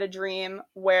 Derek had a dream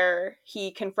where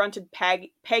he confronted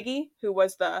Peggy, who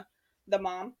was the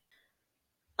mom,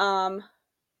 and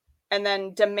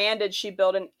then demanded she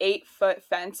build an 8-foot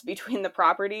fence between the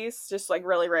properties. Just, like,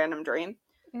 really random dream.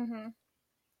 Mm-hmm.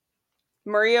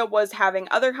 Maria was having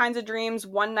other kinds of dreams.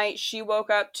 One night, she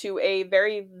woke up to a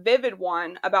very vivid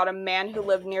one about a man who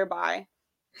lived nearby.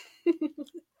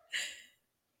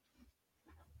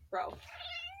 Bro.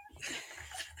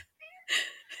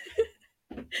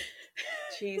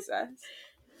 Jesus.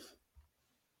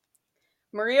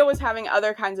 Maria was having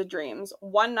other kinds of dreams.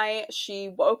 One night, she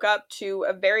woke up to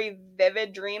a very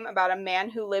vivid dream about a man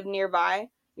who lived nearby.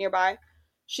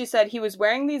 She said he was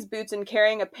wearing these boots and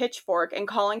carrying a pitchfork and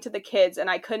calling to the kids, and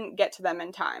I couldn't get to them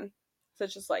in time. So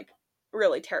it's just, like,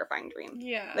 really terrifying dream.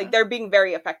 Yeah. Like, they're being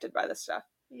very affected by this stuff.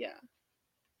 Yeah.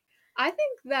 I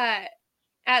think that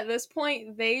at this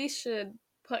point, they should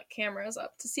put cameras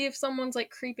up to see if someone's, like,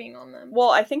 creeping on them.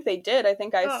 Well, I think they did. I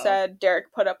think I said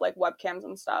Derek put up, like, webcams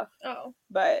and stuff. Oh.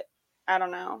 But I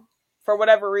don't know. For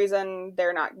whatever reason,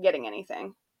 they're not getting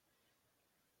anything.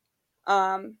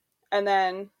 And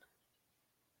then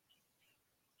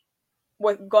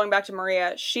with going back to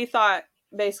Maria, she thought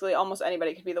basically almost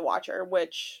anybody could be the Watcher,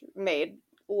 which made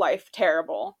life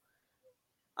terrible.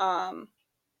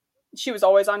 She was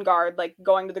always on guard, like,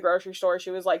 going to the grocery store,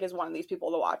 she was like, is one of these people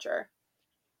the Watcher?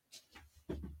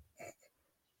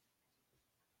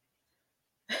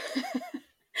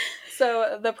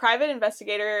 So the private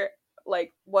investigator,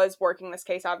 like, was working this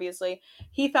case, obviously.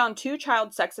 He found 2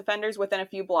 child sex offenders within a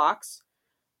few blocks.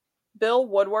 Bill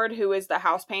Woodward, who is the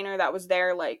house painter that was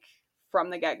there, like, from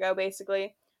the get-go,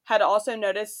 basically, had also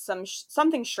noticed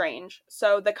something strange.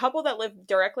 So the couple that lived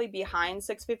directly behind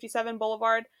 657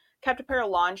 Boulevard kept a pair of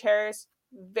lawn chairs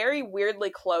very weirdly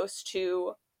close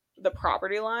to the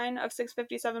property line of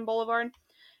 657 Boulevard.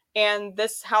 And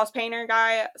this house painter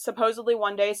guy supposedly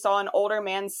one day saw an older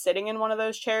man sitting in one of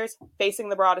those chairs facing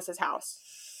the Broadduses' house.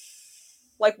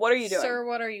 Like, what are you doing? Sir,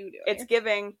 what are you doing? It's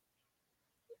giving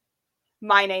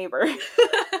my neighbor.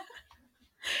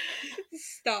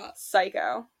 Stop.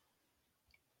 Psycho.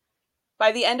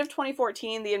 By the end of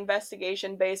 2014, the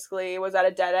investigation basically was at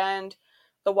a dead end.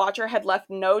 The Watcher had left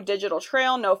no digital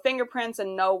trail, no fingerprints,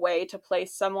 and no way to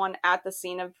place someone at the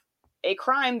scene of a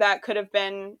crime that could have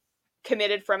been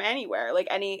committed from anywhere. Like,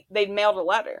 they'd mailed a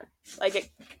letter.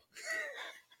 Like,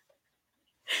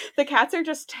 the cats are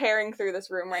just tearing through this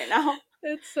room right now.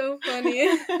 It's so funny.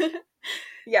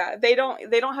 Yeah, they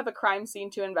don't have a crime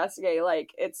scene to investigate.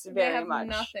 Like, it's very much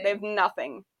nothing. They have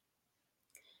nothing.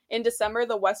 In December,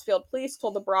 the Westfield police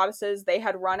told the Broadduses they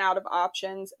had run out of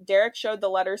options. Derek showed the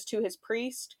letters to his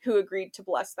priest, who agreed to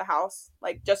bless the house,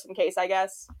 like, just in case, I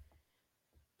guess.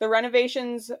 The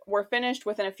renovations were finished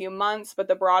within a few months, but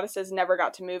the Broadduses never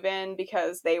got to move in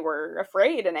because they were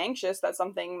afraid and anxious that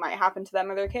something might happen to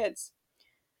them or their kids.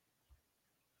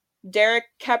 Derek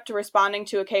kept responding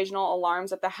to occasional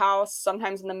alarms at the house.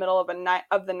 Sometimes in the middle of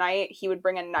the night, he would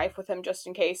bring a knife with him just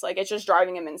in case. Like, it's just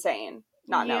driving him insane,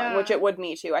 not knowing, which it would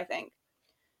me too, I think.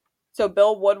 So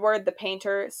Bill Woodward, the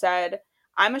painter, said,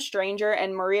 "I'm a stranger,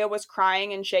 and Maria was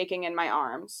crying and shaking in my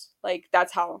arms." Like,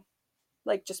 that's how,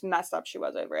 like, just messed up she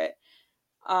was over it.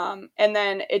 And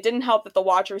then it didn't help that the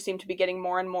watcher seemed to be getting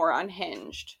more and more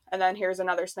unhinged. And then here's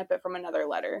another snippet from another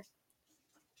letter.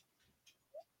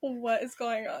 What is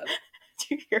going on?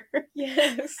 Do you hear?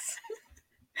 Yes.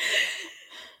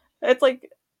 It's like,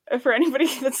 for anybody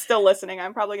that's still listening,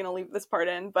 I'm probably going to leave this part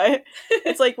in, but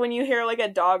it's like when you hear like a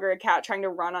dog or a cat trying to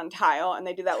run on tile and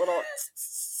they do that little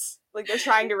like they're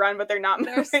trying to run but they're not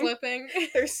moving. They're slipping.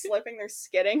 They're slipping, they're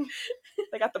skidding.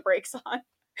 They got the brakes on.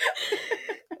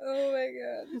 Oh my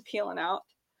god. Peeling out.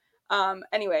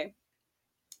 Anyway,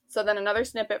 so then another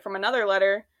snippet from another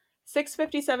letter.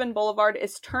 657 Boulevard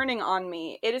is turning on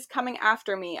me. It is coming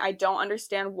after me. I don't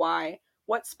understand why.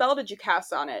 What spell did you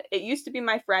cast on it? It used to be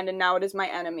my friend and now it is my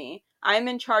enemy. I am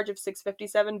in charge of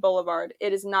 657 Boulevard.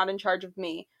 It is not in charge of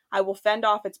me. I will fend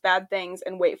off its bad things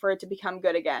and wait for it to become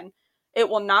good again. It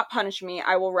will not punish me.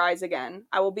 I will rise again.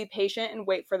 I will be patient and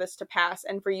wait for this to pass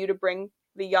and for you to bring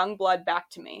the young blood back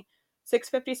to me.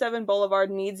 657 Boulevard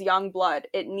needs young blood.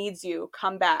 It needs you.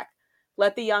 Come back.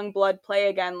 Let the young blood play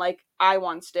again like I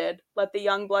once did. Let the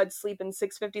young blood sleep in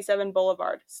 657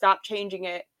 Boulevard. Stop changing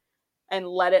it and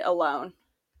let it alone.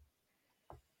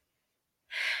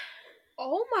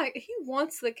 Oh my, he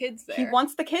wants the kids there. He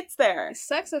wants the kids there.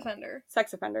 Sex offender.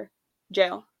 Sex offender.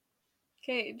 Jail.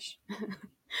 Cage.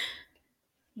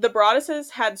 The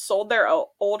Broadduses had sold their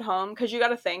old home, because you got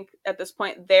to think, at this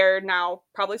point, they're now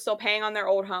probably still paying on their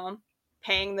old home,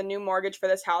 paying the new mortgage for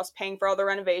this house, paying for all the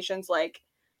renovations. Like,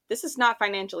 this is not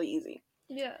financially easy.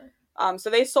 Yeah. So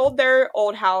they sold their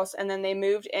old house, and then they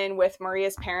moved in with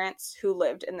Maria's parents, who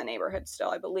lived in the neighborhood still,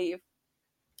 I believe,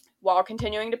 while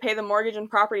continuing to pay the mortgage and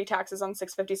property taxes on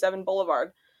 657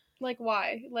 Boulevard. Like,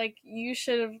 why? Like, you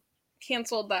should have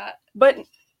canceled that. But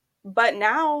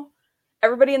now,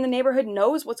 everybody in the neighborhood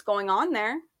knows what's going on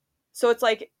there. So it's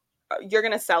like, you're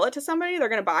going to sell it to somebody? They're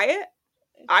going to buy it?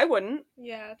 I wouldn't.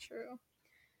 Yeah, true.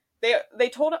 They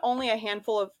told only a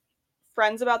handful of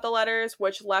friends about the letters,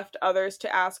 which left others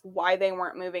to ask why they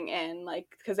weren't moving in, like,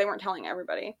 because they weren't telling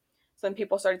everybody. So then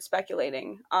people started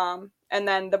speculating. And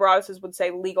then the Broadduses would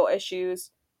say legal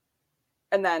issues.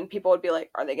 And then people would be like,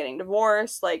 are they getting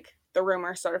divorced? Like, the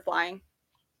rumors started flying.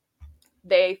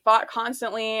 They fought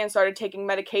constantly and started taking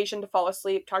medication to fall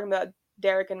asleep, talking about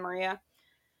Derek and Maria.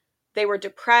 They were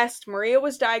depressed. Maria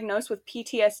was diagnosed with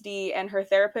PTSD, and her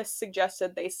therapist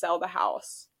suggested they sell the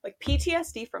house. Like,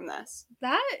 PTSD from this.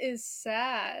 That is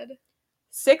sad.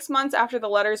 6 months after the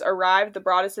letters arrived, the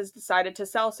Broadduses decided to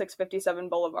sell 657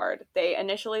 Boulevard. They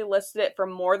initially listed it for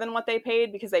more than what they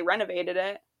paid because they renovated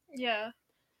it. Yeah.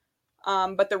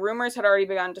 But the rumors had already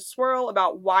begun to swirl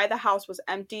about why the house was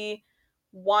empty.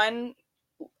 One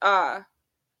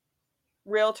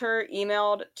realtor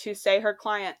emailed to say her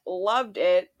client loved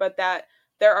it, but that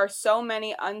there are so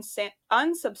many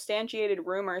unsubstantiated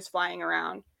rumors flying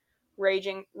around,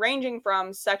 ranging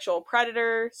from sexual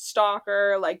predator,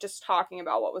 stalker, like just talking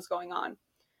about what was going on,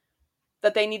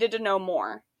 that they needed to know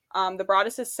more. The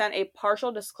Broadduses sent a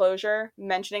partial disclosure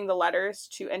mentioning the letters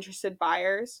to interested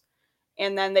buyers,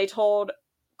 and then they told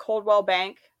Coldwell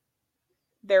Bank,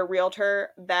 their realtor,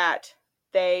 that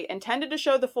they intended to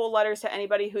show the full letters to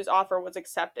anybody whose offer was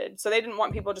accepted. So they didn't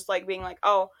want people just like being like,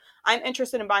 oh, I'm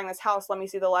interested in buying this house, let me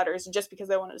see the letters, just because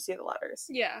they wanted to see the letters.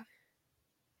 Yeah.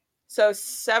 So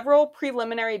several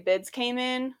preliminary bids came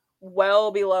in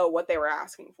well below what they were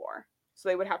asking for. So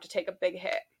they would have to take a big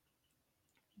hit.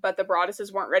 But the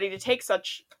Broadduses weren't ready to take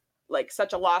such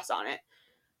a loss on it.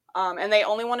 And they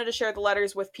only wanted to share the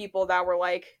letters with people that were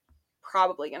like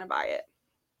probably going to buy it.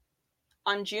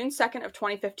 On June 2nd of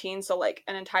 2015, so like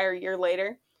an entire year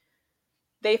later,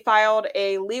 they filed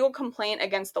a legal complaint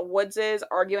against the Woodses,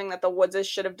 arguing that the Woodses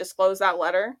should have disclosed that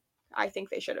letter. I think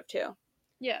they should have too.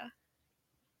 Yeah.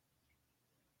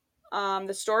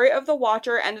 The story of the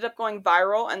Watcher ended up going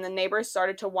viral, and the neighbors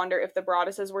started to wonder if the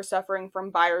Broadduses were suffering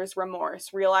from buyer's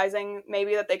remorse, realizing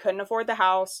maybe that they couldn't afford the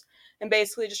house and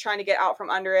basically just trying to get out from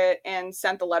under it, and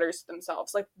sent the letters to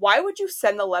themselves. Like, why would you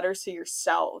send the letters to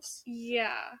yourselves?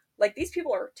 Yeah. Like, these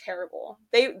people are terrible.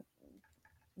 They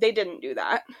didn't do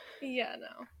that. Yeah,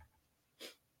 no.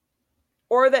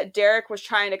 Or that Derek was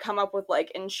trying to come up with,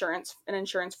 like, an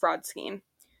insurance fraud scheme.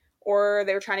 Or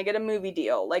they were trying to get a movie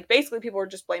deal. Like, basically, people were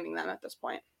just blaming them at this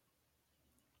point.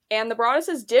 And the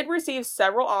Broadduses did receive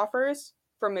several offers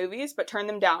for movies, but turned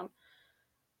them down.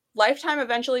 Lifetime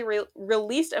eventually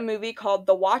released a movie called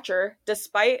The Watcher,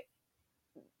 despite,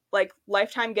 like,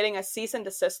 Lifetime getting a cease and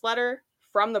desist letter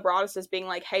from the Broadduses being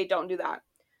like, hey, don't do that.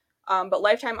 But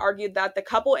Lifetime argued that the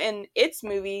couple in its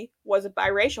movie was a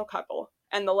biracial couple,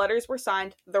 and the letters were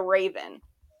signed The Raven.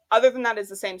 Other than that, it's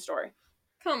the same story.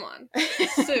 Come on.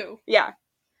 Sue. Yeah.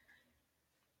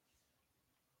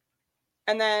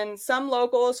 And then some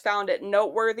locals found it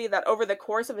noteworthy that over the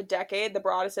course of a decade, the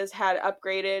Broadduses had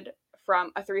upgraded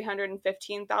from a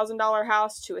 $315,000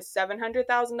 house to a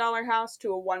 $700,000 house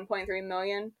to a $1.3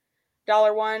 million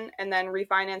one, and then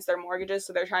refinance their mortgages.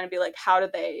 So they're trying to be like, how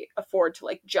did they afford to,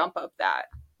 like, jump up that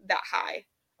high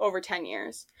over 10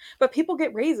 years? But people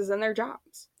get raises in their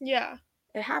jobs. Yeah.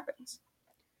 It happens.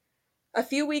 A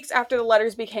few weeks after the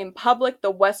letters became public,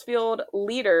 the Westfield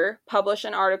Leader published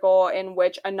an article in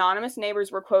which anonymous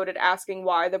neighbors were quoted asking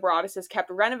why the Broadduses kept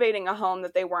renovating a home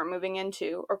that they weren't moving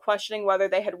into, or questioning whether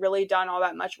they had really done all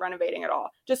that much renovating at all.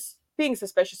 Just being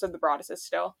suspicious of the Broadduses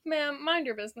still. Ma'am, mind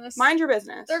your business. Mind your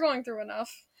business. They're going through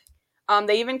enough.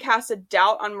 They even casted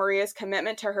doubt on Maria's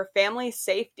commitment to her family's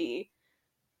safety,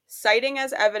 citing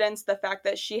as evidence the fact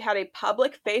that she had a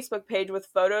public Facebook page with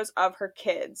photos of her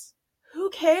kids. Who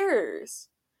cares?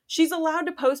 She's allowed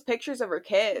to post pictures of her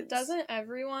kids. Doesn't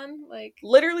everyone? Like,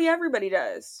 literally everybody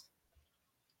does.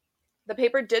 The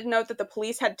paper did note that the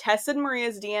police had tested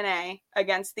Maria's DNA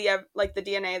against the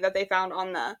DNA that they found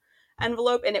on the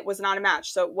envelope, and it was not a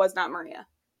match, so it was not Maria.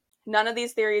 None of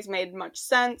these theories made much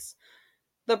sense.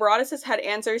 The Broadduses had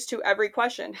answers to every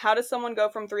question. How does someone go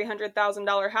from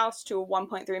 $300,000 house to a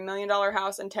 $1.3 million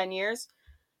house in 10 years?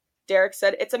 Derek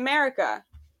said, it's America.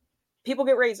 People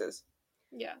get raises.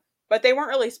 Yeah. But they weren't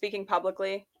really speaking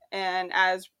publicly, and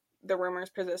as the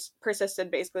rumors persisted,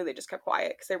 basically they just kept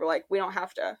quiet, because they were like, we don't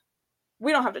have to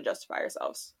justify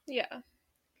ourselves. Yeah.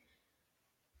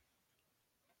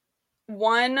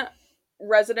 One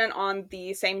resident on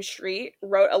the same street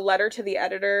wrote a letter to the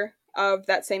editor of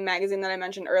that same magazine that I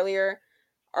mentioned earlier,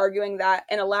 arguing that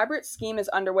an elaborate scheme is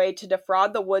underway to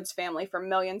defraud the Woods family for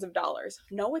millions of dollars.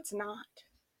 No, it's not.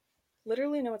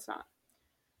 Literally, no, it's not.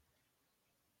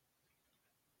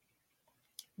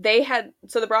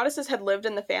 The Broadduses had lived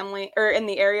in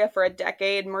the area for a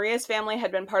decade. Maria's family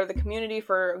had been part of the community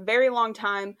for a very long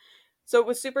time, so it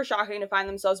was super shocking to find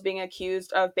themselves being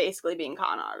accused of basically being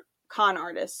con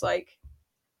artists. Like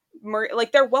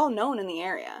they're well known in the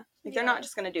area. Like, they're not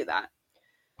just going to do that.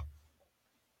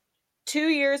 2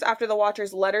 years after the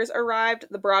Watcher's letters arrived,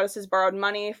 the Broadduses borrowed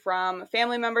money from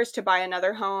family members to buy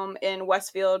another home in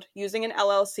Westfield using an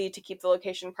LLC to keep the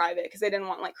location private, because they didn't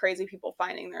want, like, crazy people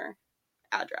finding their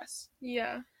address.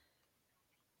 Yeah.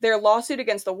 Their lawsuit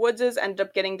against the Woodses ended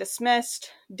up getting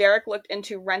dismissed. Derek looked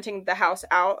into renting the house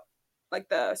out, like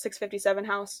the 657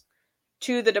 house,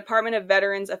 to the Department of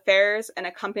Veterans Affairs and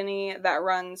a company that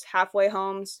runs halfway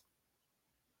homes.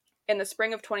 In the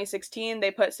spring of 2016,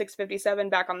 they put 657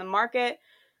 back on the market,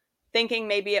 thinking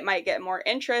maybe it might get more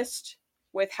interest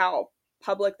with how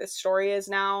public this story is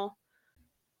now.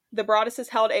 The Broadduses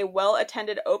held a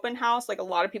well-attended open house. Like, a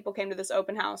lot of people came to this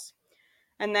open house.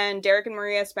 And then Derek and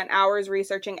Maria spent hours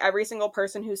researching every single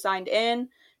person who signed in,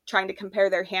 trying to compare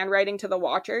their handwriting to the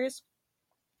Watchers,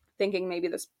 thinking maybe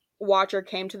this Watcher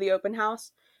came to the open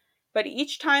house. But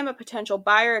each time a potential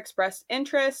buyer expressed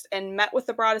interest and met with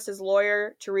the Broadduses'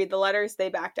 lawyer to read the letters, they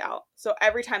backed out. So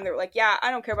every time they were like, yeah,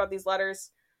 I don't care about these letters.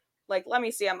 Like, let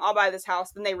me see them. I'll buy this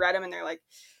house. Then they read them and they're like,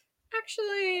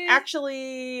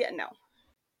 actually, no.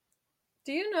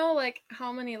 Do you know, like,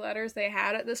 how many letters they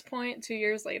had at this point 2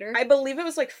 years later? I believe it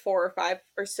was like 4 or 5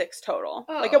 or 6 total.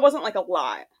 Oh. Like, it wasn't like a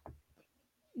lot.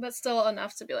 But still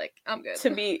enough to be like, I'm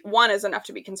good. One is enough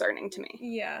to be concerning to me.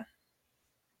 Yeah.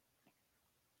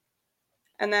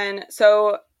 And then,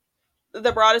 so,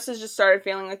 the Broadduses just started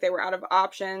feeling like they were out of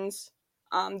options.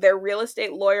 Their real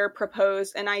estate lawyer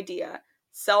proposed an idea.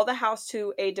 Sell the house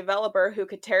to a developer who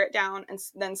could tear it down and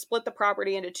then split the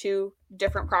property into 2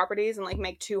 different properties and, like,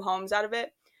 make 2 homes out of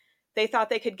it. They thought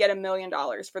they could get $1 million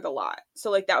for the lot.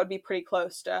 So, like, that would be pretty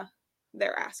close to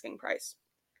their asking price.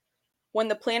 When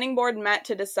the planning board met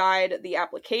to decide the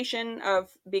application of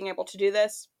being able to do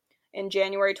this in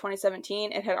January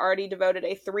 2017, it had already devoted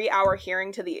a 3-hour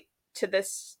hearing to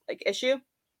this issue.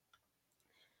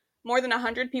 More than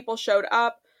 100 people showed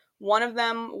up. One of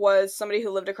them was somebody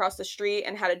who lived across the street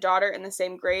and had a daughter in the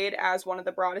same grade as one of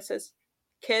the Broaddus's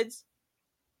kids.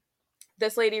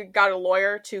 This lady got a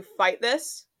lawyer to fight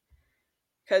this,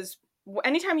 because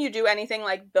anytime you do anything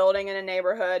like building in a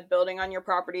neighborhood, building on your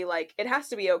property, like, it has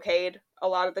to be okayed a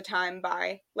lot of the time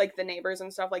by, like, the neighbors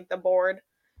and stuff, like the board.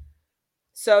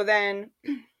 So then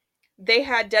they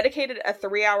had dedicated a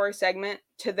 3-hour segment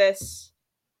to this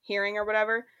hearing or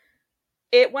whatever.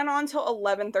 It went on till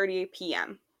 11:30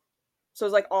 p.m. So it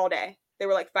was like all day. They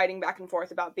were like fighting back and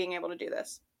forth about being able to do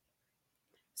this.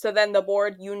 So then the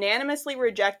board unanimously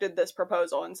rejected this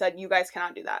proposal and said, you guys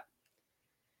cannot do that.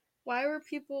 Why were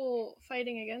people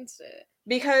fighting against it?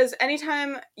 Because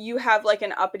anytime you have like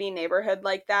an uppity neighborhood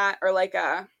like that, or like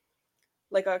a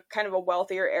kind of a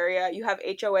wealthier area, you have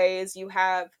HOAs, you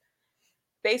have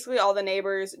basically all the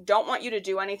neighbors don't want you to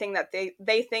do anything that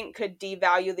they think could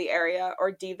devalue the area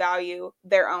or devalue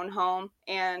their own home.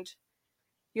 And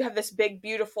you have this big,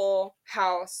 beautiful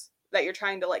house that you're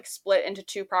trying to like split into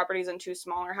 2 properties and 2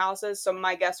 smaller houses. So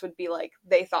my guess would be like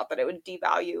they thought that it would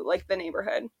devalue like the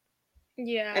neighborhood.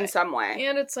 Yeah. In some way.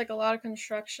 And it's like a lot of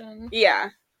construction. Yeah.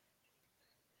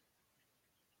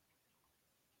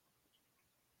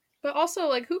 But also,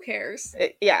 like, who cares?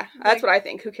 Yeah, that's what I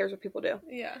think. Who cares what people do?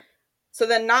 Yeah. So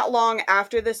then not long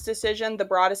after this decision, the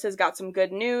Broadduses got some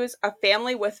good news. A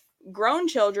family with grown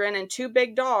children and 2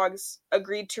 big dogs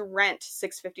agreed to rent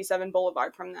 657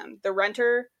 Boulevard from them. The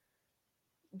renter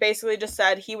basically just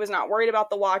said he was not worried about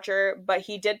the watcher, but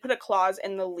he did put a clause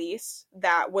in the lease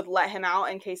that would let him out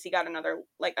in case he got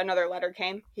another letter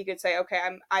came. He could say, okay,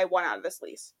 I want out of this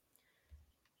lease.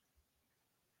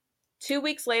 2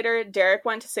 weeks later, Derek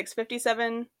went to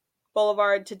 657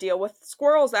 Boulevard to deal with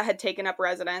squirrels that had taken up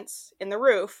residence in the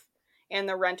roof, and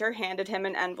the renter handed him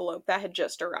an envelope that had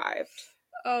just arrived.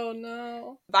 Oh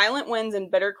no. Violent Winds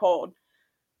and Bitter Cold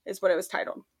is what it was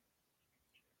titled.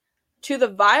 To the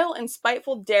vile and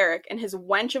spiteful Derek and his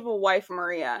wench of a wife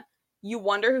Maria, you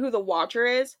wonder who the watcher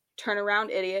is? Turn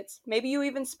around, idiots. Maybe you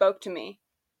even spoke to me.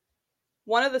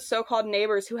 One of the so-called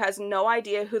neighbors who has no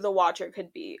idea who the watcher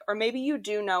could be, or maybe you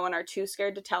do know and are too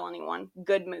scared to tell anyone.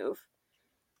 Good move.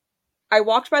 I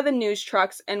walked by the news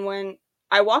trucks when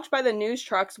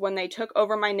they took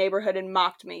over my neighborhood and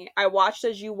mocked me. I watched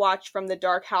as you watched from the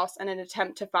dark house in an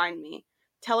attempt to find me.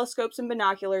 Telescopes and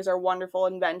binoculars are wonderful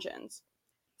inventions.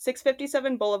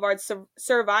 657 Boulevard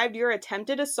survived your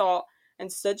attempted assault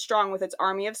and stood strong with its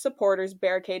army of supporters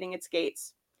barricading its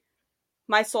gates.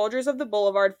 My soldiers of the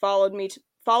boulevard followed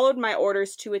my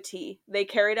orders to a T. They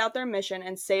carried out their mission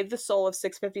and saved the soul of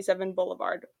 657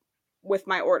 Boulevard with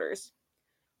my orders.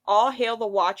 All hail the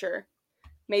watcher.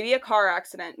 Maybe a car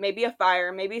accident, maybe a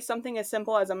fire, maybe something as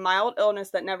simple as a mild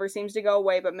illness that never seems to go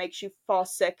away but makes you fall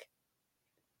sick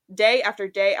day after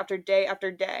day after day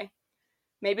after day.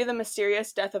 Maybe the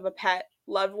mysterious death of a pet.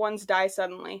 Loved ones die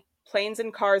suddenly. Planes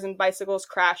and cars and bicycles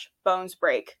crash. Bones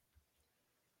break.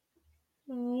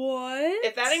 What?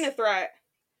 If that ain't a threat.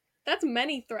 That's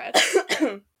many threats.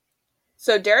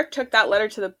 So Derek took that letter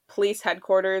to the police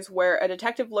headquarters, where a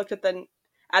detective looked at a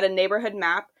neighborhood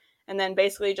map and then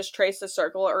basically just traced a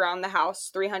circle around the house,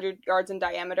 300 yards in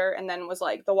diameter, and then was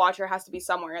like, the watcher has to be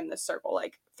somewhere in this circle,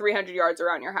 like 300 yards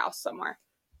around your house somewhere.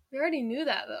 We already knew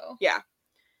that, though. Yeah.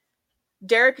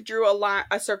 Derek drew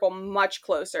a circle much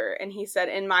closer, and he said,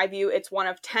 in my view, it's one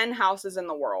of 10 houses in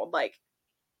the world. Like,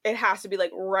 it has to be,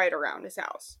 like, right around his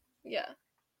house. Yeah.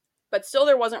 But still,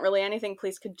 there wasn't really anything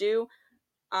police could do.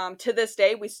 To this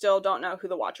day, we still don't know who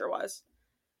the watcher was.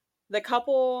 The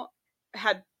couple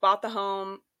had bought the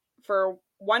home for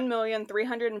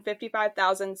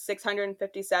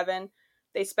 $1,355,657.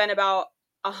 They spent about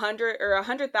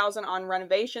 $100,000 on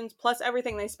renovations, plus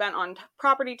everything they spent on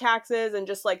property taxes and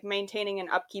just like maintaining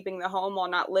and upkeeping the home while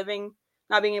not being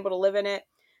able to live in it.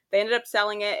 They ended up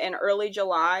selling it in early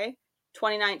July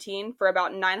 2019 for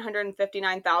about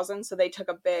 $959,000, so they took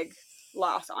a big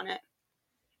loss on it.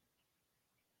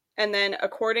 And then,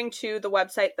 according to the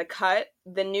website The Cut,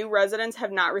 the new residents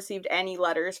have not received any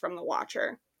letters from the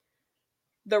watcher.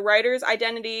 The writer's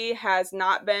identity has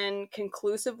not been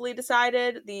conclusively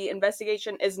decided. The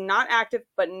investigation is not active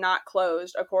but not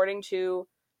closed, according to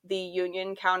the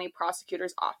Union County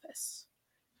Prosecutor's Office.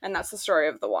 And that's the story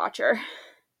of the watcher.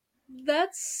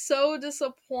 That's so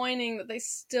disappointing that they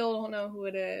still don't know who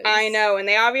it is. I know, and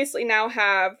they obviously now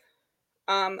have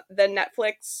the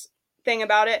Netflix thing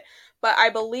about it, but I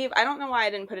don't know why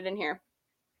I didn't put it in here.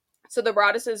 So the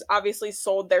Broadduses obviously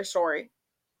sold their story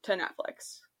to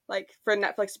Netflix, like for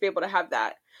Netflix to be able to have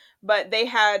that. But they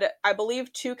had, I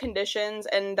believe, 2 conditions,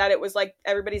 and that it was like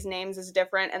everybody's names is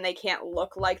different and they can't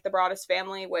look like the Broaddus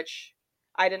family, which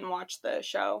I didn't watch the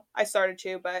show. I started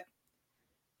to, but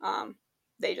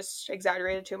they just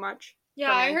exaggerated too much.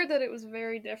 Yeah, I heard that it was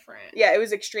very different. Yeah, it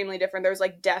was extremely different. There was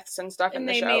like deaths and stuff in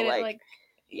the show. Made it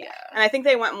yeah. And I think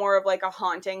they went more of like a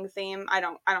haunting theme. I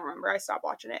don't remember. I stopped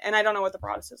watching it, and I don't know what the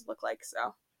Broadduses look like,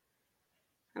 so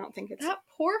I don't think it's that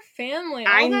poor family.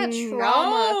 All that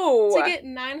trauma to get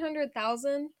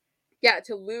 $900,000. Yeah,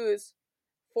 to lose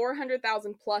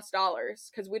 $400,000 plus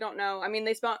because we don't know. I mean,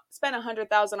 they spent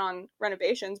 $100,000 on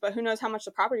renovations, but who knows how much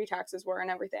the property taxes were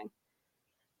and everything.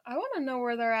 I want to know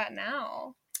where they're at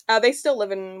now. They still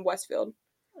live in Westfield.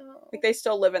 Oh. Like they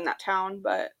still live in that town,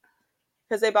 but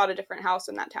because they bought a different house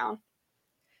in that town.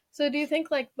 So do you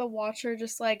think like the Watcher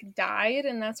just like died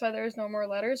and that's why there's no more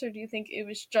letters, or do you think it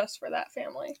was just for that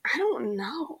family? I don't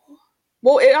know.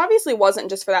 Well, it obviously wasn't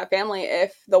just for that family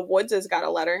if the Woodses got a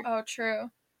letter. Oh, true.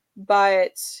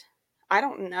 But I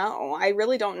don't know. I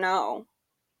really don't know.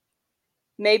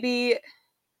 Maybe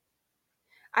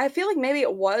I feel like maybe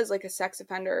it was like a sex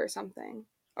offender or something.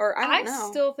 Or I don't know. I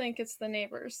still think it's the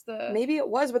neighbors. Maybe it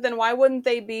was, but then why wouldn't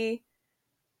they be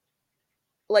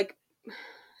like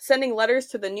sending letters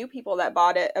to the new people that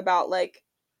bought it about like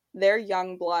their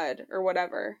young blood or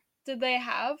whatever? Did they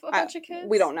have a bunch of kids?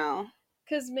 We don't know.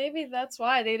 Because maybe that's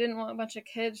why they didn't want a bunch of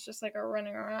kids just like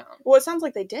running around. Well, it sounds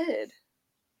like they did.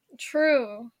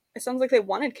 True. It sounds like they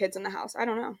wanted kids in the house. I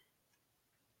don't know.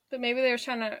 But maybe they were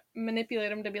trying to manipulate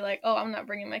them to be like, oh, I'm not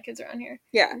bringing my kids around here.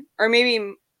 Yeah. Or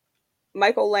maybe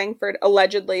Michael Langford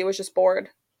allegedly was just bored.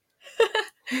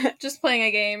 Just playing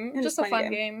a game. Just a fun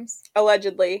game.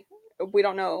 Allegedly. We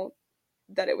don't know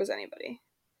that it was anybody.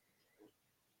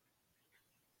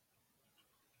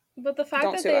 But the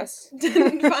fact that they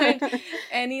didn't find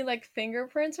any, like,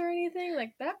 fingerprints or anything,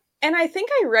 like, that... And I think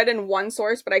I read in one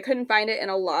source, but I couldn't find it in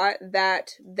a lot,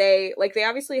 that they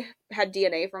obviously had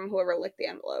DNA from whoever licked the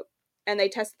envelope. And they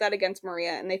tested that against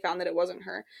Maria, and they found that it wasn't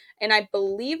her. And I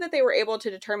believe that they were able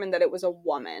to determine that it was a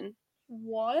woman.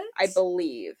 What? I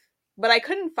believe. But I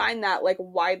couldn't find that, like,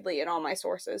 widely in all my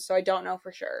sources, so I don't know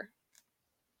for sure.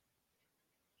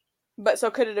 But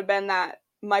so could it have been that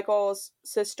Michael's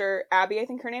sister, Abby, I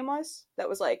think her name was, that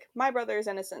was like, my brother is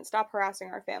innocent, stop harassing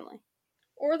our family.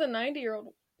 Or the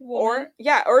 90-year-old woman.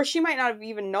 Or she might not have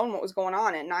even known what was going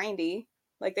on at 90.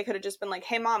 Like, they could have just been like,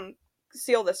 hey, Mom,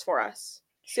 seal this for us.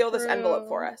 Seal this envelope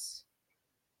for us.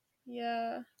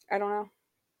 Yeah. I don't know.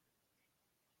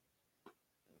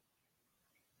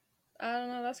 I don't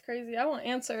know, that's crazy. I want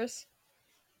answers.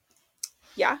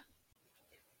 Yeah.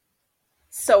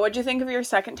 So what'd you think of your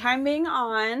second time being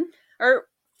on? Or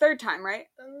third time, right?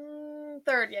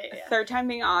 Third, yeah. Third time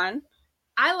being on.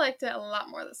 I liked it a lot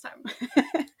more this time.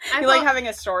 You like having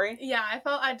a story? Yeah, I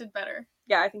felt I did better.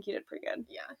 Yeah, I think you did pretty good.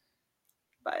 Yeah.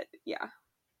 But, yeah.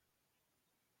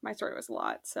 My story was a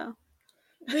lot, so.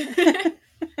 It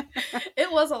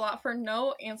was a lot for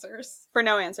no answers. For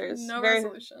no answers. No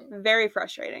resolution. Very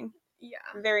frustrating. Yeah.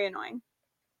 Very annoying.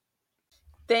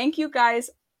 Thank you guys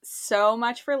so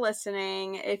much for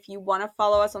listening. If you want to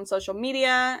follow us on social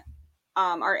media,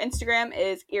 our Instagram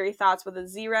is Eerie Thoughts with a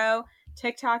 0.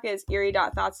 TikTok is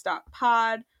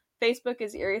eerie.thoughts.pod. Facebook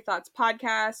is Eerie Thoughts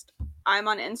Podcast. I'm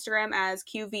on Instagram as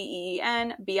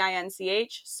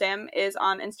QVEENBINCH. Sam is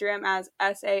on Instagram as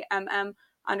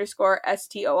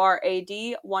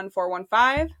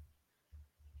SAMM_STORAD1415.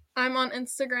 I'm on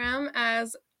Instagram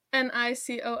as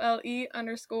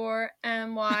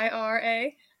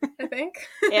NICOLE_MYRA, I think.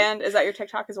 And is that your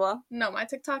TikTok as well? No, my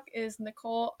TikTok is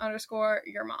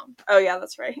Nicole_your mom. Oh yeah,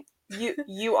 that's right.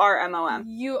 URMOM.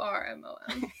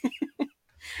 URMOM.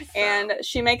 And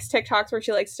she makes TikToks where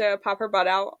she likes to pop her butt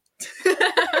out.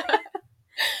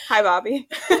 Hi, Bobby.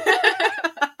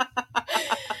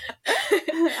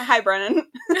 Hi, Brennan.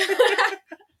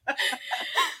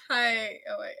 Hi.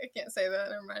 Oh, wait. I can't say that.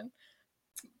 Never mind.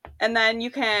 And then you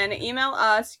can email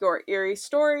us your eerie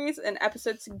stories and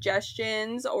episode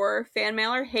suggestions or fan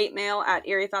mail or hate mail at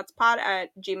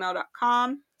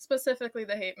eeriethoughtspod@gmail.com. Specifically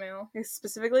the hate mail.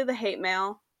 Specifically the hate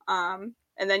mail. And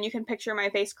then you can picture my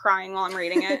face crying while I'm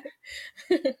reading it.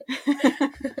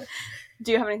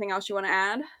 Do you have anything else you want to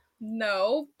add?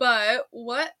 No, but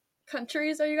what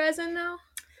countries are you guys in now?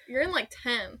 You're in like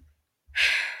 10.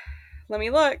 Let me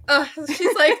look.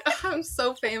 She's like, I'm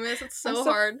so famous. It's so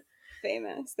hard.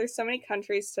 Famous. There's so many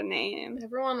countries to name.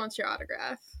 Everyone wants your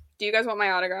autograph. Do you guys want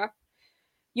my autograph?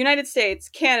 United States,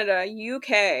 Canada,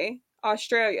 UK,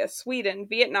 Australia, Sweden,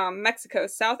 Vietnam, Mexico,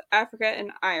 South Africa,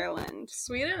 and Ireland.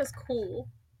 Sweden is cool.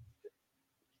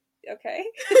 okay?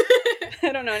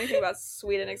 I don't know anything about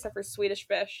Sweden except for Swedish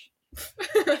fish.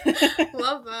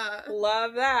 Love that.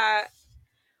 Love that.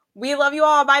 We love you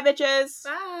all. Bye, bitches.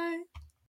 Bye.